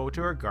to go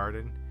to her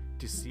garden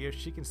to see if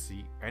she can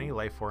see any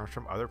life forms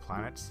from other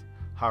planets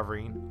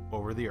hovering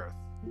over the Earth.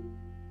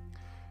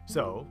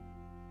 So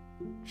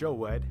Jo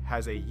Wood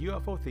has a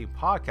UFO-themed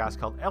podcast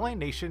called Alien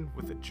Nation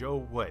with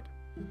Jo Wood.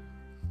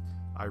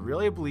 I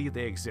really believe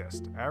they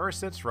exist. Ever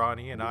since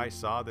Ronnie and I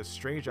saw this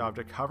strange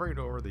object hovering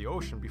over the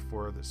ocean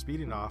before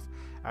speeding off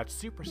at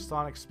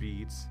supersonic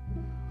speeds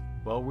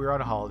while we were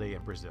on a holiday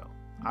in Brazil.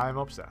 I'm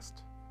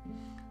obsessed.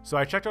 So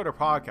I checked out her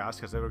podcast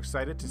because I was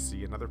excited to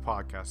see another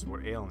podcast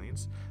about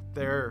aliens.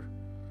 They're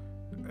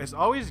it's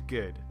always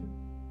good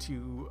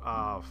to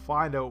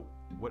find out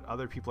what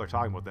other people are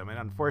talking about them. And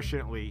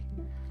unfortunately,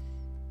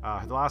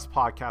 the last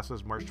podcast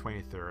was March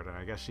 23rd, and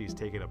I guess she's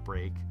taking a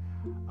break.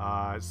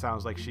 It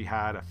sounds like she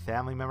had a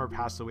family member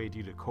pass away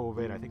due to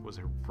COVID. I think it was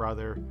her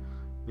brother.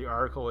 The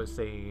article is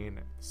saying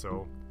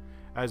so.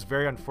 It's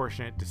very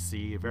unfortunate to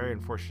see, very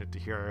unfortunate to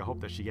hear. I hope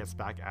that she gets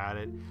back at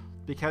it,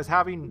 because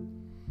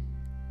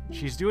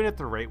she's doing it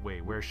the right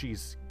way, where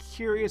she's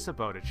curious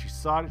about it. She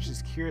saw it,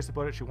 she's curious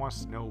about it, she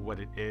wants to know what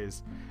it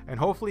is, and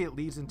hopefully it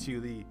leads into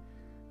the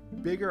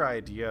bigger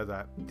idea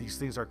that these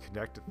things are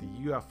connected.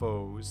 The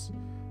UFOs,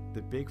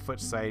 the Bigfoot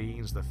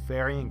sightings, the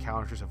fairy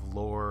encounters of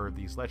lore,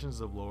 these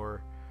legends of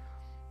lore,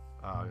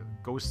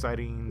 ghost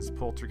sightings,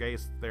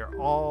 poltergeists, they're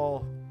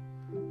all,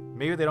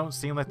 maybe they don't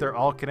seem like they're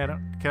all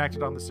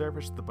connected on the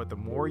surface, but the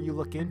more you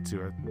look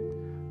into it,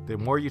 the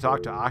more you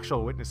talk to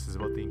actual witnesses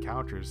about the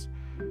encounters,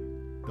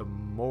 the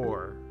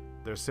more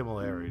there's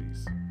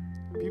similarities.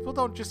 People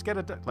don't just get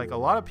a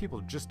lot of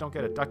people just don't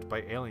get abducted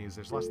by aliens.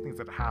 There's lots of things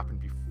that happen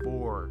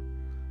before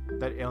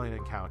that alien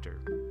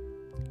encounter.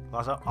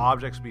 Lots of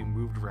objects being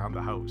moved around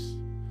the house.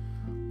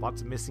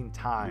 Lots of missing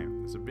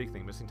time. It's a big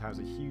thing. Missing time is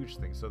a huge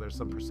thing. So there's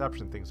some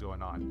perception things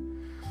going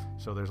on.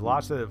 So there's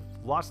lots of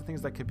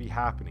things that could be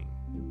happening.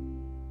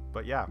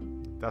 But yeah,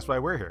 that's why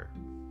we're here.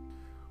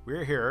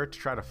 We're here to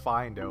try to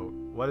find out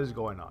what is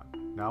going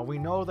on. Now, we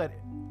know that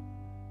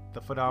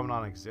the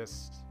phenomenon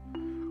exists.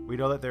 We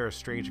know that there are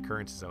strange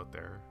occurrences out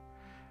there.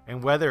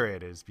 And whether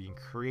it is being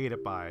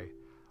created by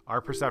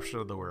our perception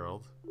of the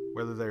world,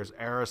 whether there's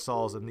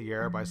aerosols in the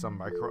air by some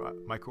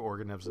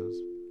microorganisms,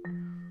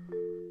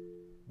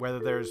 whether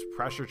there's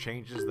pressure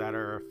changes that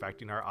are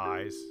affecting our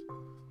eyes,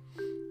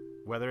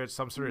 whether it's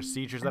some sort of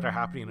seizures that are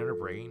happening in our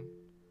brain,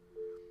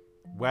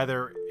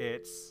 whether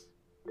it's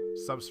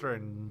some sort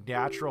of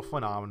natural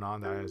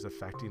phenomenon that is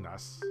affecting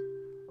us,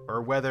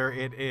 or whether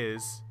it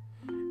is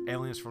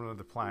aliens from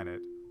another planet,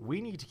 we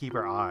need to keep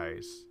our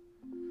eyes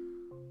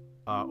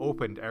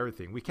open to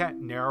everything. We can't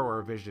narrow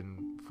our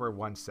vision for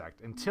one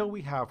sect until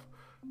we have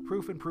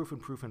proof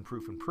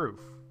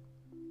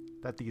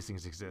that these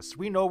things exist.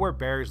 We know where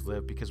bears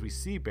live because we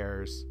see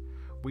bears.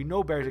 We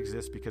know bears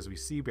exist because we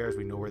see bears.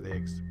 We know where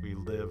we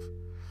live.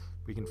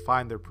 We can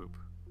find their poop.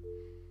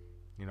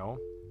 You know,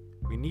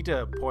 we need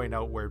to point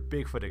out where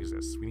Bigfoot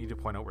exists. We need to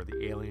point out where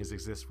the aliens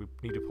exist. We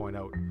need to point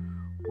out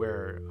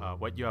where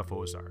what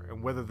UFOs are,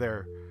 and whether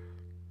they're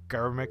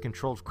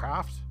government-controlled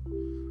craft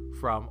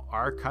from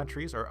our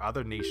countries or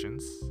other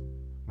nations.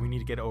 We need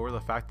to get over the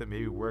fact that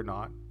maybe we're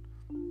not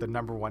the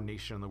number one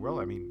nation in the world.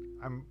 I mean,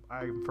 I'm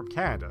from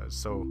Canada,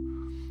 so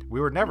we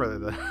were never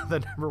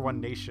the number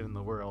one nation in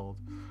the world.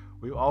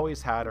 We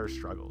always had our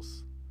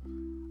struggles.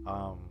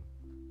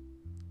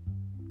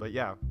 But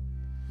yeah,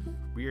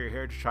 we are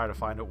here to try to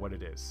find out what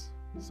it is.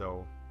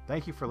 So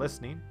thank you for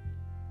listening.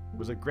 It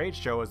was a great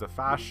show. It was a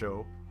fast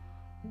show.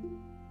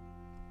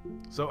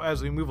 So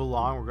as we move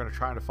along, we're going to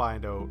try to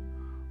find out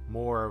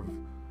more of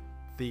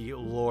the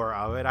lore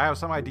of it. I have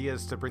some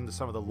ideas to bring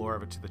some of the lore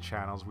of it to the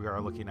channels. We are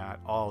looking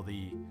at all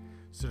the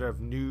sort of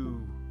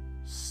news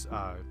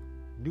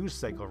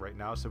cycle right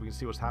now, so we can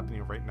see what's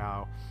happening right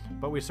now.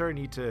 But we sort of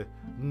need to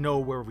know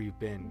where we've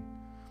been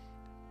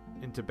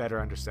and to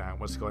better understand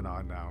what's going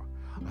on now.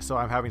 So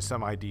I'm having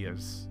some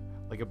ideas,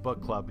 like a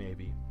book club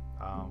maybe.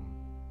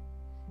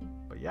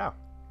 But yeah,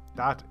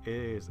 that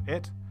is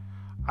it.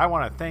 I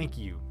want to thank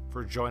you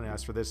for joining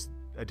us for this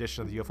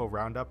edition of the UFO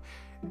Roundup.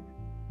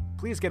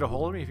 Please get a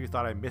hold of me if you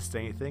thought I missed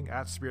anything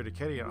at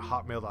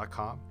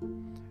spiritedkitty@hotmail.com.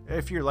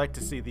 If you'd like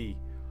to see the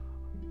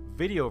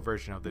video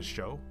version of this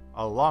show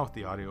along with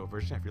the audio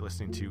version, if you're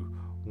listening to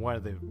one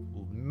of the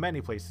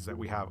many places that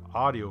we have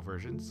audio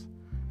versions,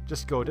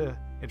 just go to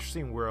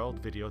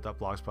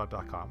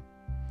interestingworldvideo.blogspot.com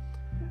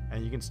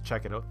and you can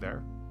check it out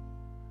there.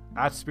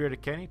 At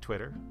spiritedkenny,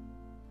 Twitter.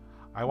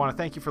 I want to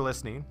thank you for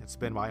listening. It's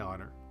been my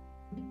honor.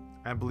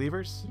 And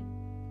believers,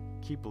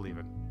 keep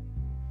believing.